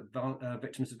 People that are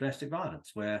victims of domestic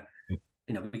violence, where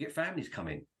we get families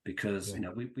coming because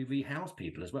we rehouse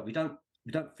people as well. We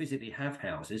don't physically have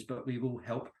houses, but we will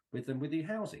help with them with the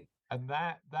housing. And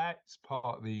that's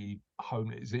part of the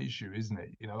homeless issue, isn't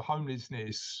it?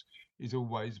 Homelessness is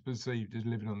always perceived as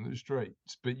living on the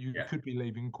streets, but you could be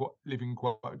living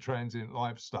quite a transient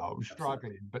lifestyle,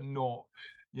 struggling, but not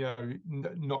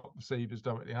perceived as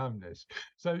directly homeless.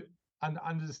 So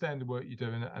understand the work you're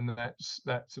doing, and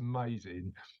that's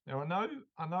amazing. Now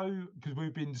I know because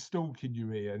we've been stalking you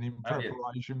here, and in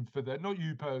preparation for that, not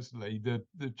you personally,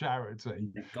 the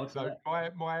charity. So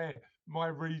my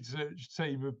research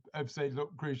team have said,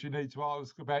 look, Chris, you need to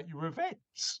ask about your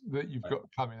events that you've got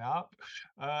coming up,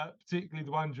 particularly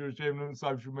the ones you're sharing on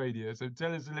social media. So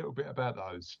tell us a little bit about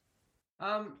those.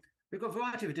 We've got a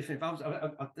variety of different events.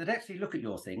 I did actually look at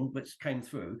your thing, which came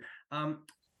through.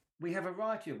 We have a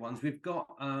variety of ones. We've got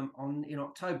in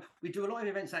October. We do a lot of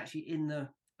events actually in the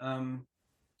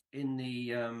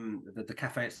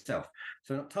cafe itself.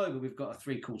 So in October we've got a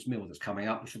 3-course meal that's coming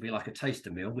up, which will be like a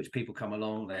taster meal, which people come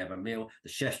along, they have a meal, the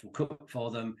chefs will cook for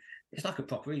them. It's like a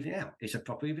proper evening out. It's a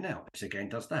proper evening out, which again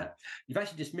does that. You've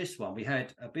actually just missed one. We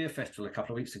had a beer festival a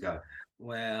couple of weeks ago,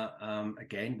 where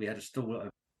again we had a stall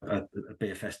at a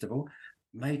beer festival,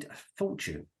 made a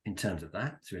fortune in terms of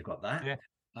that. So we've got that.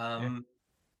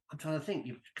 I'm trying to think.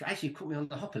 You've actually caught me on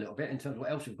the hop a little bit in terms of what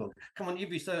else you've got. Come on, you've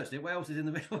researched it. What else is in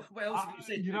the middle? What else have you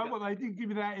seen? You know what? They didn't give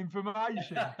me that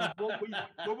information. what we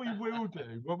will do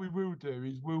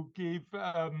is we'll give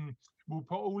we'll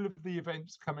put all of the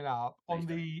events coming up on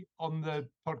the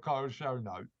podcast show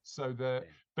notes, so that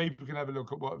people can have a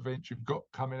look at what events you've got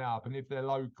coming up, and if they're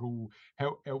local,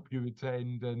 help you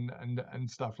attend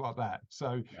and stuff like that.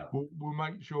 So we'll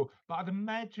make sure. But I'd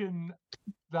imagine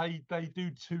they do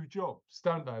 2 jobs,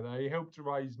 don't they? They help to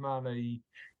raise money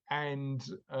and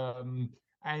are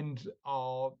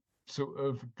sort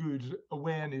of good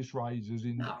awareness raisers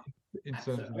in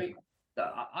terms of.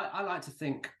 I like to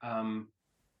think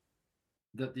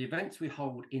that the events we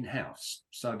hold in-house.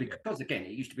 So because again,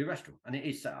 it used to be a restaurant, and it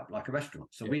is set up like a restaurant.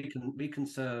 So we can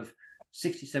serve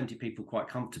 60, 70 people quite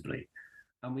comfortably,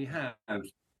 and we call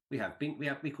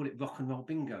it rock and roll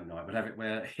bingo night. We'll have it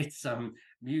where it's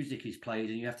music is played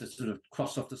and you have to sort of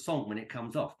cross off the song when it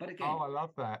comes off. But again, I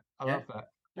love that. I love that.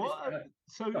 What?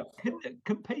 So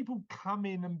can people come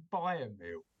in and buy a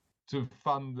meal to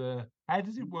fund the? How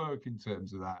does it work in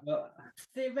terms of that? Well,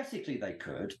 theoretically, they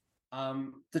could.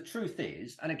 The truth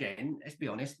is, and again, let's be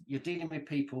honest, you're dealing with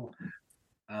people.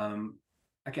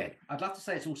 Again, I'd love to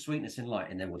say it's all sweetness and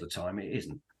light in there all the time. It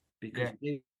isn't, because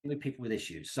you're dealing with people with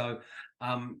issues. So,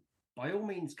 by all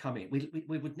means, come in.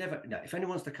 We would never. No, if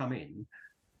anyone wants to come in,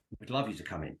 we'd love you to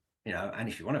come in. And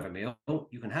if you want to have a meal,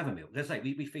 you can have a meal. Let's say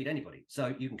we feed anybody,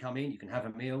 so you can come in, you can have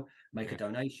a meal, make a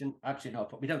donation. Absolutely no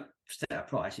problem. We don't set a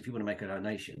price. If you want to make a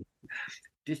donation,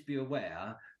 just be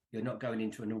aware you're not going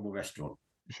into a normal restaurant.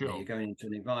 Sure. You're going into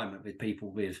an environment with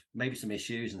people with maybe some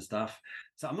issues and stuff.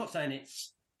 So I'm not saying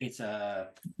it's a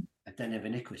den of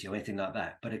iniquity or anything like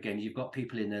that. But again, you've got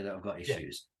people in there that have got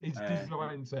issues. It's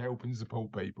designed to help and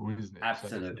support people, isn't it?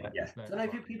 Absolutely, So no,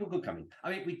 people could come in.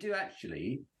 I mean, we do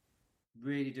actually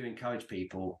really do encourage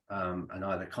people and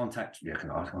either contact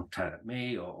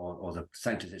me or the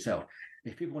Sanctus itself.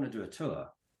 If people want to do a tour,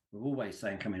 we're always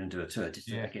saying come in and do a tour. Just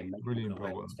again, make really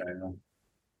important. What's going on.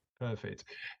 Perfect.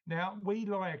 Now, we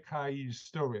like a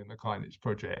story on the Kindness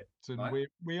Project, and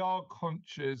we are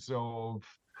conscious of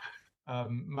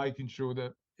making sure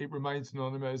that it remains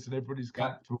anonymous and everybody's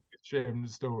comfortable with sharing the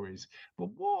stories. But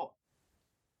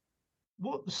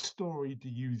what story do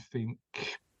you think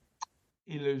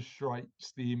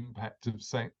illustrates the impact of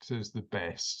Sanctus the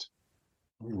best?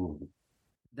 Ooh.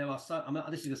 There are so.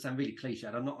 This is going to sound really cliche.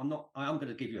 I'm going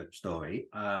to give you a story.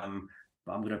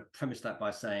 But I'm going to premise that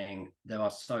by saying there are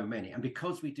so many. And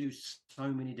because we do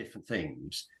so many different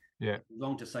things, it's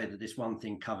wrong to say that this one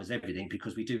thing covers everything,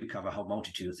 because we do cover a whole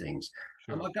multitude of things.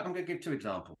 Sure. I'm going to give 2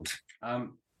 examples.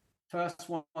 First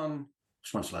one,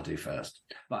 which one shall I do first?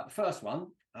 Right, the first one,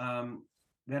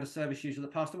 we had a service user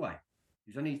that passed away.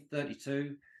 He was only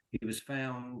 32. He was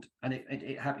found, and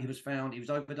he was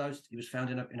overdosed. He was found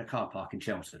in a car park in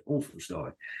Chelmsford. Awful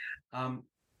story.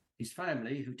 His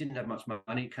family, who didn't have much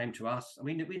money, came to us. I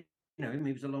mean, we know him.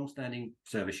 He was a long-standing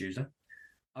service user,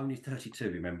 only 32.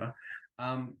 Remember,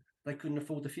 they couldn't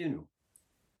afford the funeral,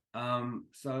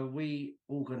 so we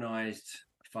organised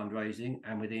fundraising,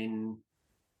 and within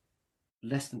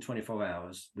less than 24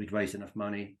 hours, we'd raised enough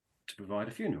money to provide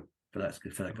a funeral for that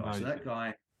guy. Amazing. So that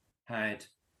guy had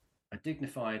a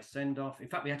dignified send-off. In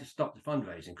fact, we had to stop the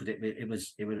fundraising because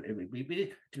we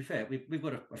did. To be fair, we've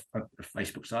got a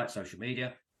Facebook site, social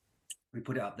media. We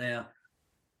put it up there.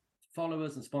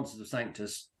 Followers and sponsors of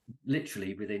Sanctus,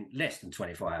 literally within less than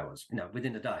 24 hours,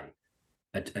 within a day,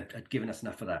 had given us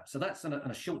enough for that. So that's on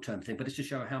a short-term thing, but it's to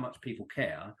show how much people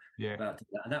care about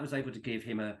that. And that was able to give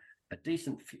him a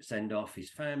decent send-off. His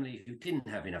family, who didn't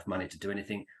have enough money to do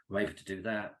anything, were able to do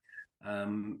that.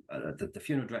 The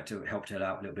funeral director helped her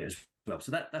out a little bit as well.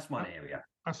 So that's one area.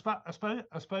 I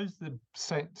suppose the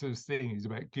Sanctus thing is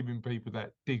about giving people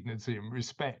that dignity and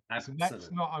respect. Absolutely. And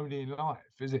that's not only in life,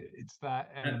 is it? It's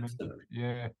that element. Absolutely.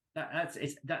 Yeah.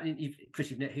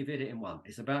 Chris, you've hit it in one.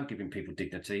 It's about giving people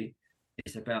dignity.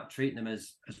 It's about treating them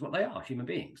as what they are, human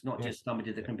beings, not just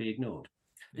somebody that can be ignored.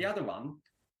 The other one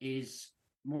is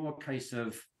more a case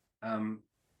of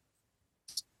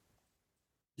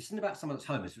this isn't about someone that's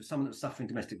homeless, but someone that's suffering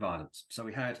domestic violence. So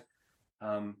we had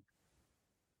a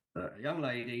young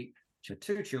lady, she had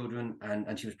 2 children,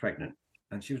 and she was pregnant,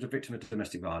 and she was a victim of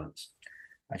domestic violence.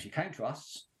 And she came to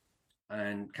us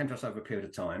over a period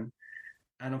of time.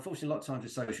 And unfortunately, a lot of times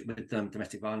associated with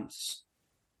domestic violence,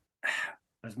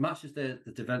 as much as the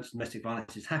domestic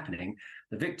violence is happening,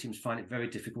 the victims find it very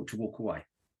difficult to walk away.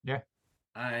 Yeah.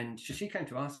 And so she came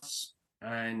to us,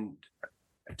 and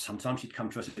sometimes she'd come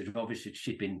to us, obviously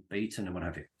she'd been beaten and what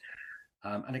have you.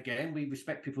 And again, we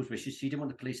respect people's wishes. She didn't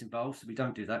want the police involved, so we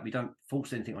don't do that. We don't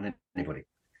force anything on anybody.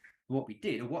 What we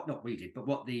did, or what not we did, but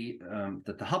what the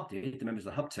hub did, the members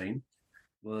of the hub team,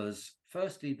 was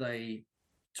firstly they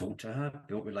talked to her,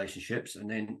 built relationships, and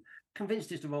then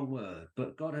convinced is the wrong word,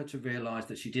 but got her to realise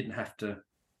that she didn't have to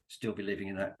still be living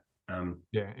in that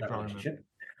relationship.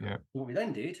 Yeah. What we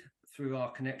then did, through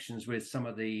our connections with some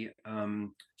of the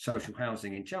social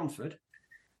housing in Chelmsford,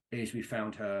 is we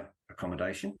found her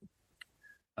accommodation.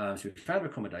 So we found her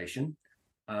accommodation.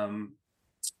 Not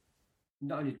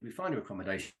only did we find her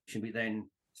accommodation, we then,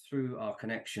 through our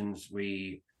connections,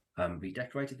 we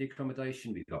decorated the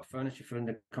accommodation. We got furniture for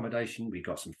the accommodation. We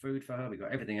got some food for her. We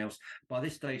got everything else. By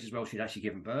this stage as well, she'd actually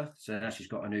given birth, so now she's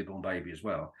got a newborn baby as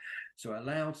well. So it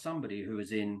allowed somebody who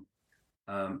was in.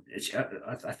 I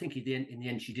think in the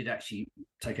end, she did actually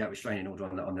take out restraining order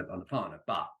on the partner.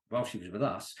 But while she was with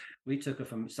us, we took her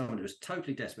from someone who was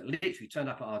totally desperate, literally turned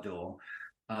up at our door,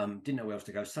 didn't know where else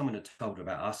to go. Someone had told her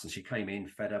about us, and she came in,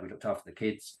 fed her. We looked after the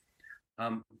kids,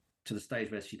 to the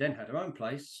stage where she then had her own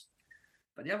place.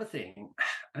 But the other thing,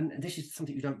 and this is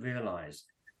something you don't realise,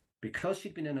 because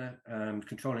she'd been in a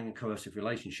controlling and coercive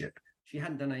relationship, she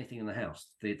hadn't done anything in the house.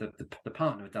 The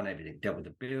partner had done everything, dealt with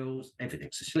the bills, everything.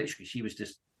 So she was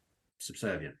just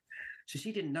subservient. So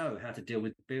she didn't know how to deal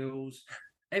with bills,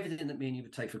 everything that me and you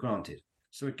would take for granted.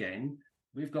 So again,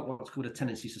 we've got what's called a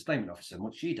tenancy sustainment officer. And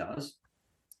what she does,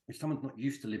 if someone's not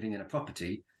used to living in a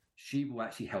property, she will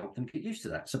actually help them get used to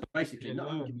that. So basically,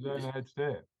 learn how to do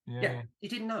it. Yeah, you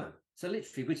didn't know. So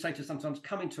literally, we'd say to sometimes,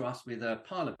 come into us with a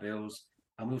pile of bills,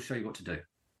 and we'll show you what to do,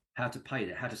 how to pay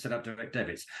it, how to set up direct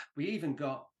debits. We even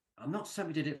got, I'm not saying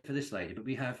we did it for this lady, but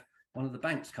we have one of the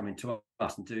banks come into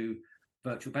us and do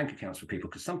virtual bank accounts for people,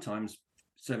 because sometimes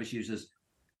service users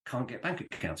can't get bank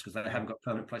accounts because they haven't got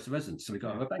permanent place of residence. So we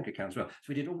got a bank account as well. So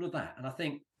we did all of that. And I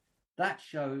think that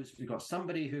shows we got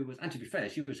somebody who was, and to be fair,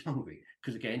 she was hungry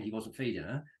because, again, he wasn't feeding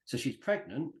her. So she's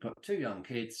pregnant, got 2 young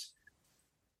kids,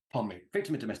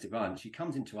 victim of domestic violence. She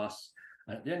comes into us,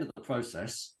 and at the end of the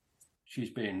process, she's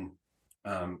been,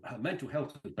 her mental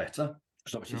health was better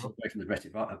because obviously she's away from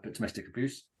the domestic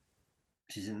abuse.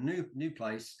 She's in a new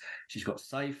place. She's got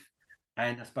safe,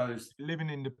 and I suppose living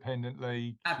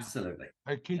independently. Absolutely,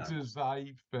 her kids are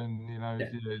safe, and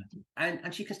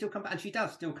and she can still come back, and she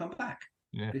does still come back.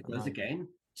 Yeah, because again,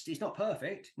 she's not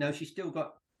perfect. No, she's still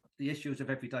got the issues of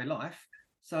everyday life.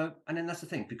 So, and then that's the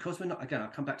thing, because we're not, again, I'll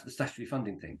come back to the statutory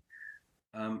funding thing.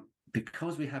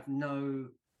 Because we have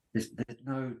there's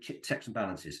no checks and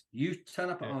balances. You turn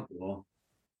up at our door,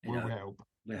 we'll help.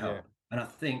 Yeah. And I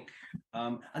think,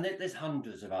 and there's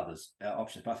hundreds of others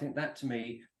options, but I think that, to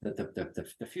me,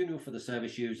 the funeral for the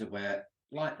service user, where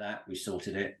like that, we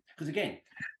sorted it. Because again,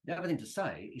 the other thing to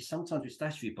say is sometimes with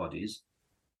statutory bodies,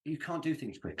 you can't do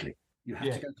things quickly. You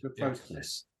have to go through a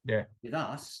process. Yeah. With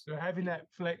us, so having that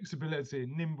flexibility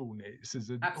and nimbleness as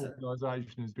an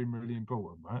organisation has been really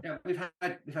important, right? Yeah,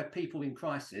 we've had people in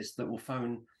crisis that will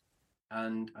phone,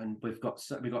 and we've got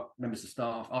members of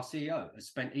staff. Our CEO has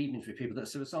spent evenings with people that are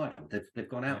suicidal. They've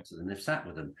gone out to them. They've sat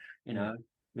with them.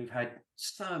 We've had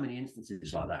so many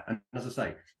instances like that. And as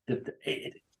I say,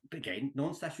 again,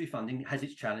 non-statutory funding has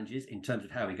its challenges in terms of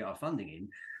how we get our funding in.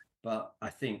 But I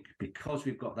think because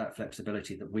we've got that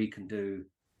flexibility that we can do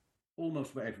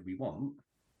almost whatever we want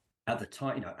at the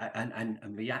time,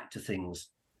 and react to things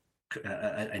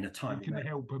in a time. You can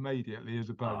help immediately as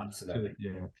opposed to,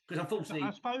 Because unfortunately,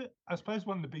 I suppose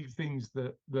one of the big things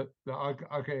that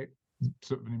I get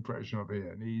sort of an impression of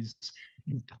here is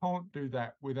you can't do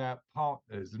that without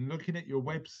partners. And looking at your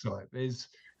website, there's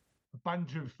a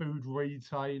bunch of food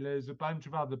retailers, a bunch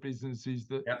of other businesses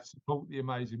that support the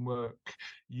amazing work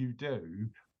you do.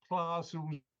 plus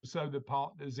also the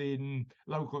partners in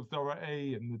local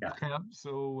authority and the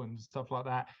council and stuff like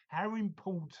that. How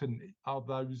important are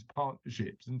those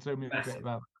partnerships? And tell me a bit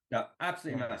about that. Yeah,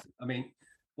 absolutely massive. I mean,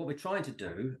 what we're trying to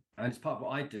do, and it's part of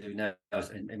what I do now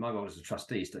in my role as a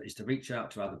trustee, is to reach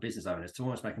out to other business owners to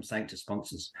almost make them Sanctus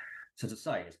sponsors. So to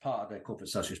say, as part of their corporate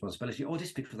social responsibility, or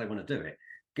just because they want to do it,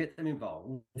 get them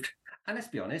involved. And let's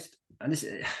be honest, and this,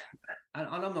 and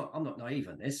I'm not naive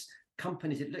on this.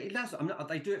 Companies, it does.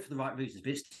 They do it for the right reasons,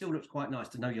 but it still looks quite nice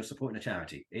to know you're supporting a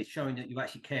charity. It's showing that you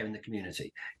actually care in the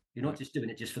community. You're not just doing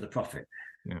it just for the profit.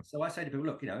 Yeah. So I say to people,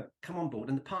 look, come on board.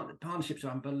 And the partnerships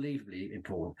are unbelievably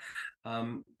important.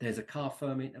 There's a car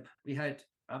firm we had.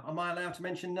 Am I allowed to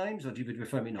mention names, or do you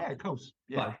refer me not? Yeah, of course.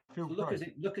 Yeah.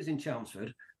 Right. Lookers in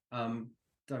Chelmsford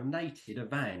donated a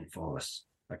van for us.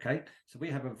 Okay, so we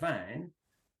have a van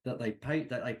that they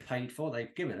paid for.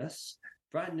 They've given us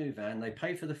brand new van. They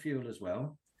paid for the fuel as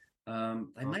well.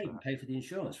 They may even pay for the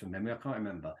insurance from memory. I can't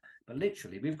remember. But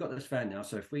literally, we've got this van now.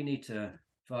 So if we need to,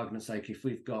 for argument's sake, if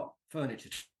we've got furniture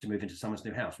to move into someone's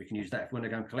new house, we can use that. If we want to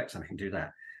go and collect something, we can do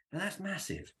that. And that's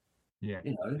massive. Yeah.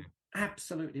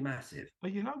 Absolutely massive.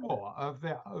 But you know what? I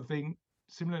think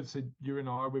similar to you and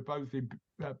I, we're both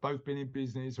been in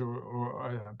business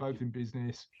or both in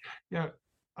business. Yeah.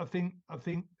 I think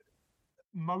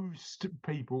most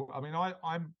people. I mean,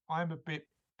 I'm a bit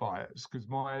biased because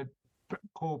my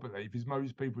core belief is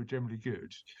most people are generally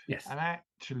good. Yes. And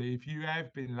actually, if you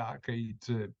have been lucky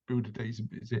to build a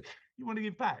decent business, you want to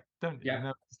give back, don't you?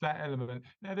 Yeah. It's that element.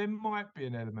 Now, there might be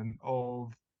an element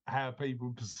of how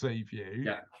people perceive you.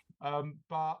 Yeah.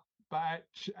 But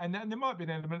and there might be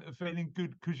an element of feeling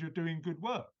good because you're doing good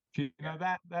work.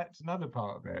 That's another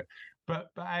part of it. But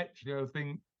actually, I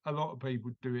think a lot of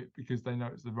people do it because they know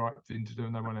it's the right thing to do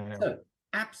and they want to help. So,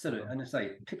 absolutely. And I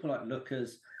say people like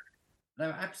Lookers, they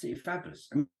were absolutely fabulous.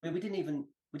 I mean, we didn't even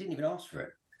ask for it.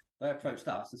 They approached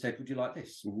us and said, "Would you like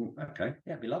this?" Okay,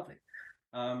 yeah, it'd be lovely.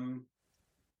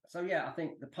 So yeah, I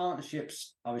think the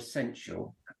partnerships are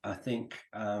essential. I think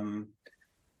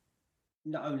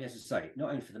not only, as I say, not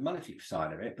only for the monetary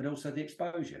side of it, but also the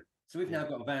exposure. So we've now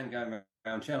got a van going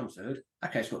around Chelmsford.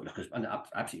 Okay, it's got Lookers, and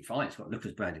absolutely fine. It's got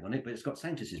Lookers branding on it, but it's got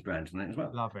Sanctus's brand on it as well.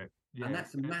 Love it. Yeah, and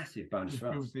that's a massive bonus for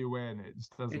us. It builds the awareness,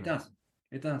 doesn't it?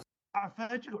 It does. I've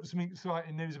heard you got some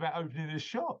exciting news about opening a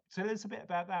shop. Tell us a bit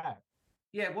about that.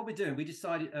 Yeah, what we're doing, we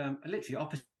decided literally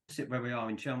opposite where we are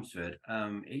in Chelmsford.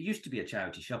 It used to be a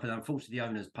charity shop, and unfortunately the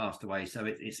owners passed away, so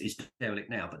it's derelict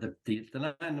now. But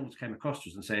the landlords came across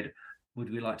to us and said, would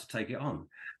we like to take it on?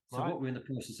 So what we're in the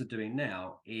process of doing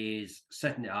now is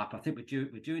setting it up. I think we're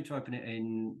due to open it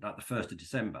in like the 1st of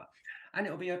December. And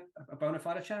it'll be a bona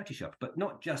fide charity shop, but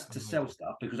not just to sell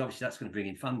stuff, because obviously that's going to bring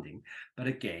in funding. But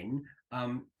again,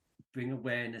 bring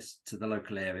awareness to the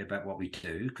local area about what we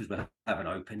do, because we'll have an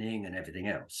opening and everything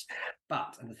else.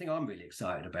 And the thing I'm really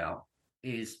excited about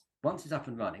is once it's up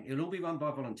and running, it'll all be run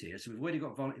by volunteers. So we've already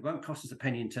got it won't cost us a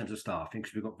penny in terms of staffing,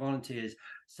 because we've got volunteers,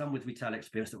 some with retail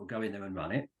experience, that will go in there and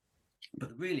run it. But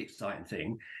the really exciting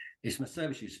thing is from a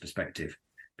service user perspective,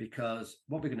 because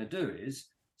what we're going to do is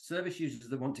service users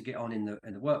that want to get on in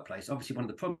the workplace, obviously one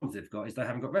of the problems they've got is they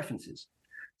haven't got references.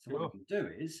 So what we can do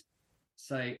is,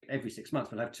 say every 6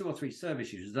 months, we'll have 2 or 3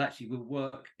 service users that actually will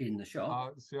work in the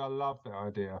shop. See, I love that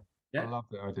idea. Yeah. I love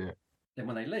that idea. Then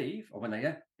when they leave, or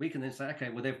when we can then say, okay,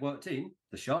 well, they've worked in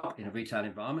the shop in a retail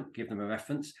environment, give them a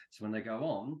reference. So when they go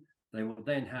on, they will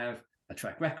then have a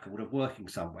track record of working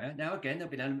somewhere. Now, again, there'll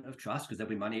be an element of trust because there'll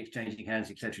be money exchanging hands,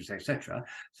 etc., etc.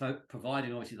 So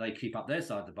providing, obviously, they keep up their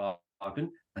side of the bargain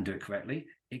and do it correctly,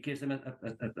 it gives them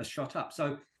a shot up.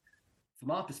 So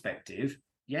from our perspective,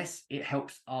 yes, it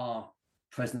helps our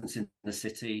presence in the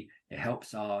city. It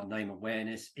helps our name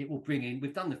awareness. It will bring in,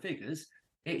 we've done the figures,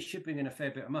 it should bring in a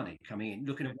fair bit of money coming in,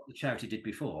 looking at what the charity did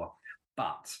before.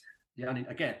 But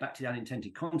again, back to the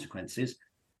unintended consequences,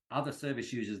 other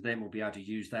service users then will be able to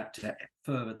use that to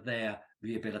further their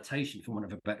rehabilitation, for want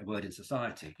of a better word, in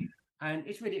society. And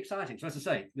it's really exciting. So as I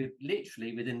say, we've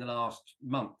literally within the last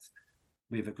month,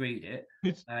 we've agreed it.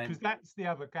 Because that's the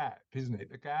other gap, isn't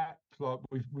it? The gap, like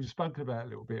we've spoken about a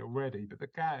little bit already, but the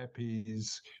gap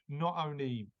is not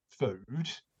only food,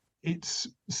 it's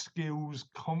skills,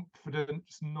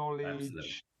 confidence, knowledge,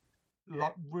 Absolutely.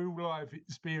 Like real life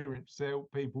experience to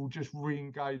help people just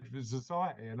re-engage with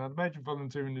society. And I'd imagine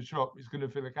volunteering in the shop is going to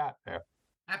fill a gap there.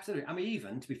 Absolutely. I mean,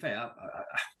 even to be fair,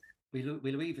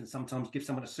 we'll even sometimes give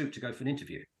someone a suit to go for an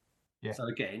interview. Yeah. So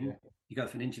again, you go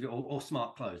for an interview, or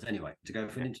smart clothes anyway, to go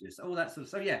for an interview. So all that sort of.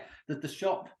 So yeah, the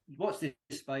shop. What's this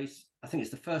space? I think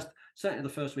it's certainly the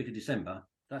first week of December.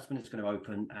 That's when it's going to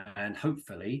open, and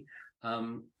hopefully, it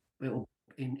will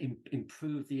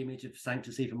improve the image of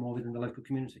Sanctus even more within the local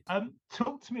community.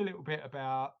 Talk to me a little bit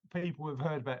about people who've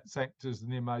heard about Sanctus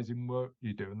and the amazing work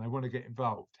you do, and they want to get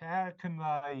involved. How can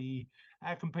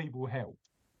people help?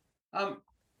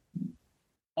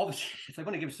 Obviously, if they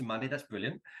want to give us some money, that's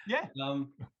brilliant. Yeah.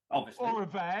 Obviously. Or a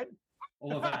van.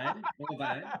 Or a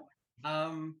van.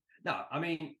 No, I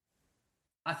mean,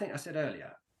 I think I said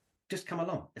earlier, just come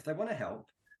along. If they want to help,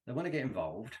 they want to get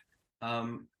involved.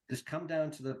 Just come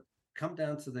down to the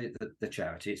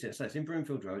charity. It's in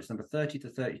Broomfield Road. It's number 30 to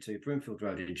 32 Broomfield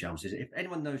Road in Chelmsford. If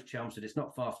anyone knows Chelmsford, it's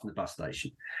not far from the bus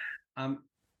station.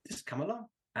 Just come along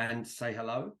and say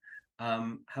hello.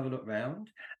 Have a look round,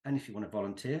 and if you want to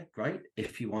volunteer, great.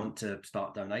 If you want to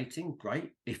start donating,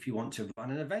 great. If you want to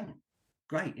run an event,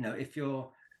 great. If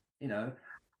you're,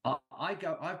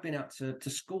 I've been out to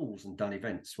schools and done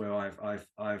events where I've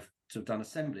sort of done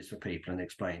assemblies for people and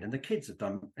explained, and the kids have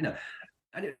done, and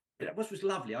it was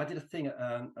lovely. I did a thing at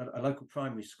a local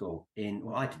primary school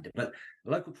I did it, but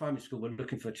a local primary school were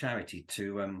looking for a charity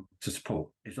to support.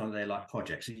 It's one of their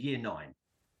projects. It's year 9,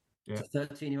 it's a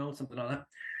 13-year-old, something like that.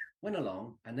 Went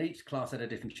along, and each class had a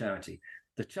different charity.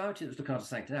 The charity that was looking after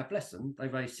Sanctus, now bless them, they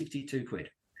raised 62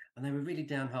 quid, and they were really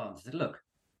downhearted. I said, look,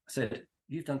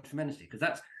 you've done tremendously, because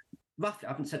that's roughly,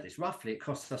 I haven't said this, roughly it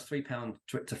costs us £3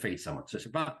 to feed someone. So it's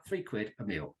about £3 a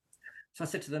meal. So I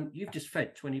said to them, you've just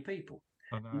fed 20 people.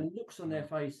 And the looks on their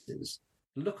faces,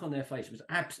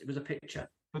 it was a picture.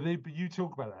 But you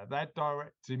talk about that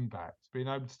direct impact, being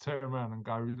able to turn around and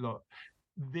go, look,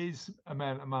 this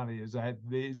amount of money has had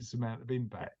this amount of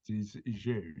impact is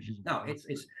huge. No,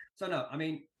 I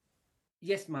mean,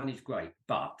 yes, money's great,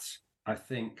 but I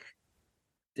think,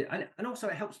 and also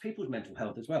it helps people's mental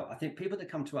health as well. I think people that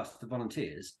come to us, the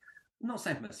volunteers, I'm not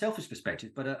saying from a selfish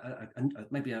perspective, but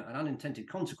maybe an unintended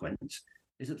consequence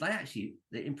is that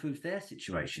it improves their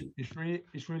situation. It's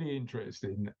really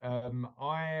interesting.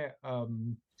 I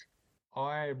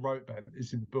wrote about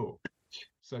this in the book.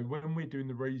 So when we're doing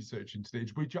the research into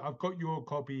this, I've got your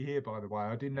copy here, by the way.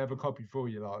 I didn't have a copy for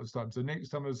you last time, so next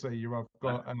time I see you, I've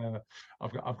got a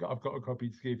copy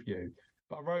to give you.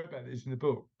 But I wrote about this in the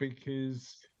book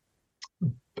because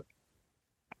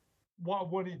what I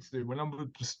wanted to do when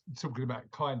I'm just talking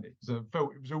about kindness, I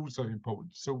felt it was also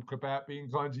important to talk about being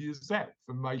kind to yourself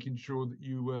and making sure that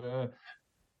you were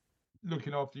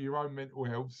looking after your own mental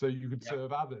health so you could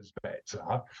serve others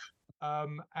better.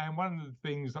 And one of the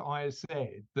things that I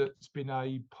said that's been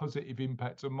a positive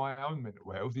impact on my own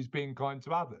mental health is being kind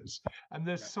to others. And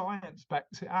the science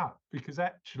backs it up, because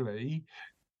actually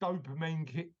dopamine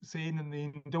kicks in and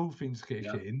the endorphins kick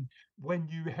in when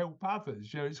you help others.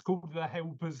 It's called the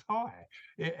helper's high.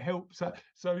 It helps.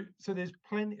 So there's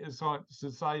plenty of science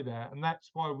to say that, and that's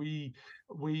why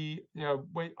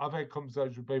I've had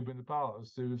conversations with people in the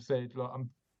past who have said, like, I'm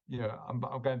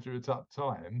going through a tough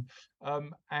time,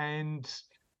 and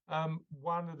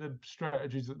one of the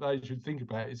strategies that they should think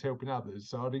about is helping others.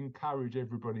 So I'd encourage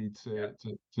everybody to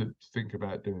think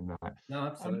about doing that. No,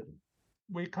 absolutely.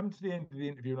 We come to the end of the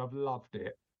interview, and I've loved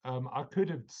it. I could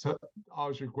have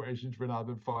asked you questions for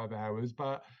another 5 hours,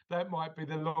 but that might be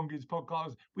the longest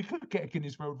podcast. We could get a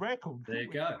Guinness World Record. There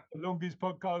you go. The longest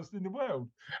podcast in the world.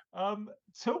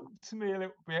 Talk to me a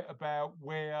little bit about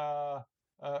where,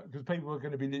 because people are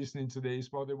going to be listening to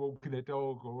this while they're walking their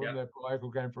dog or on their bike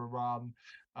or going for a run.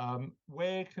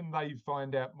 Where can they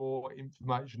find out more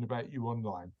information about you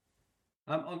online?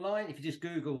 Online, if you just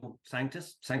Google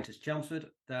Sanctus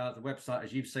Chelmsford, the website,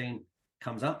 as you've seen,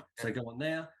 comes up. So go on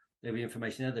there. There'll be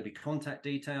information there. There'll be contact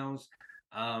details.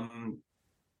 Do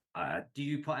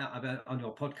you put out about on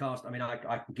your podcast? I mean, I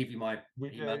can give you my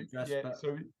email address. Yeah. But...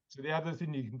 So the other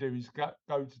thing you can do is go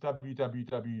to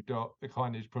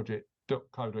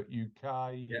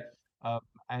www.thekindnessproject.co.uk. Yeah.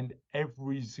 And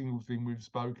every single thing we've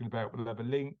spoken about will have a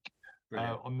link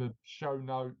on the show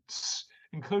notes,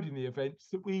 including the events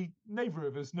that neither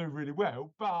of us knew really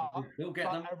well, but we'll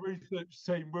get them. Our research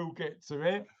team will get to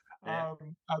it,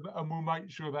 and we'll make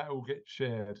sure that all gets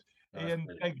shared. Ian,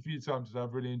 thank you for your time today.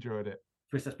 I've really enjoyed it.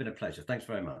 Chris, that's been a pleasure. Thanks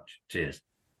very much. Cheers.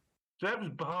 So that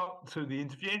was part 2 of the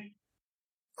interview.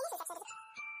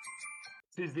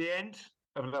 This is the end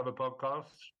of another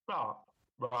podcast, but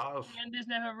Russ... The end is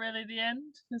never really the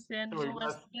end, because the end is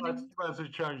always the beginning. Russ has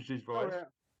changed his voice.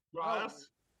 Russ...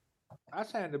 I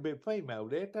sound a bit female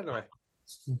there, don't I?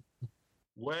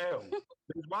 Well,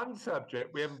 there's one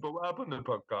subject we haven't brought up on the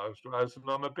podcast, Russ, and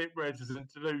I'm a bit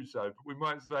reticent to do so, but we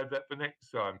might save that for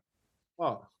next time.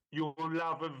 What? Your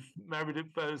love of Married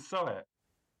at First Sight.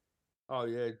 Oh,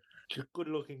 yeah.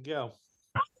 Good-looking girl.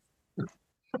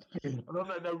 And on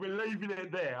that note, we're leaving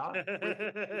it there.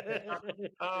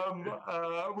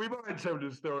 We might tell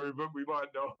the story, but we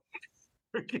might not.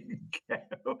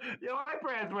 Your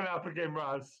eyebrows went up again,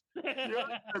 Russ. Your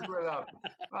eyebrows went up.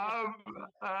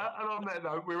 And on that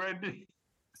note, we're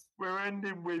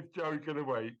ending with joke of the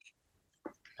week.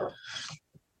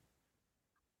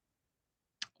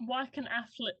 Why can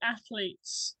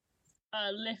athletes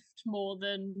lift more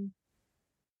than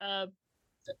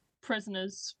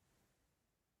prisoners?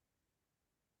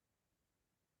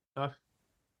 Don't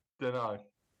know.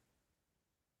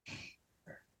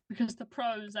 Because the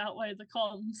pros outweigh the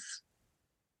cons.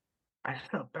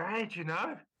 That's not bad, you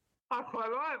know. I quite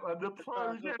like one. The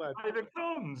pros outweigh the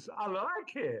cons. I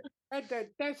like it.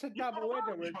 That's a double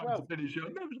header as well. That was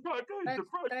quite good.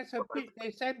 That's a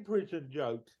fitness and prison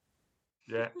joke.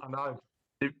 Yeah, I know.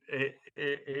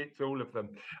 It's all of them.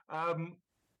 On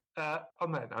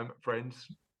that note, friends,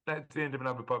 that's the end of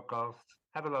another podcast.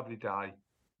 Have a lovely day,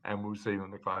 and we'll see you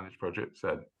on the Kindness Project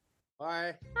soon.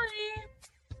 Bye.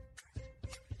 Bye.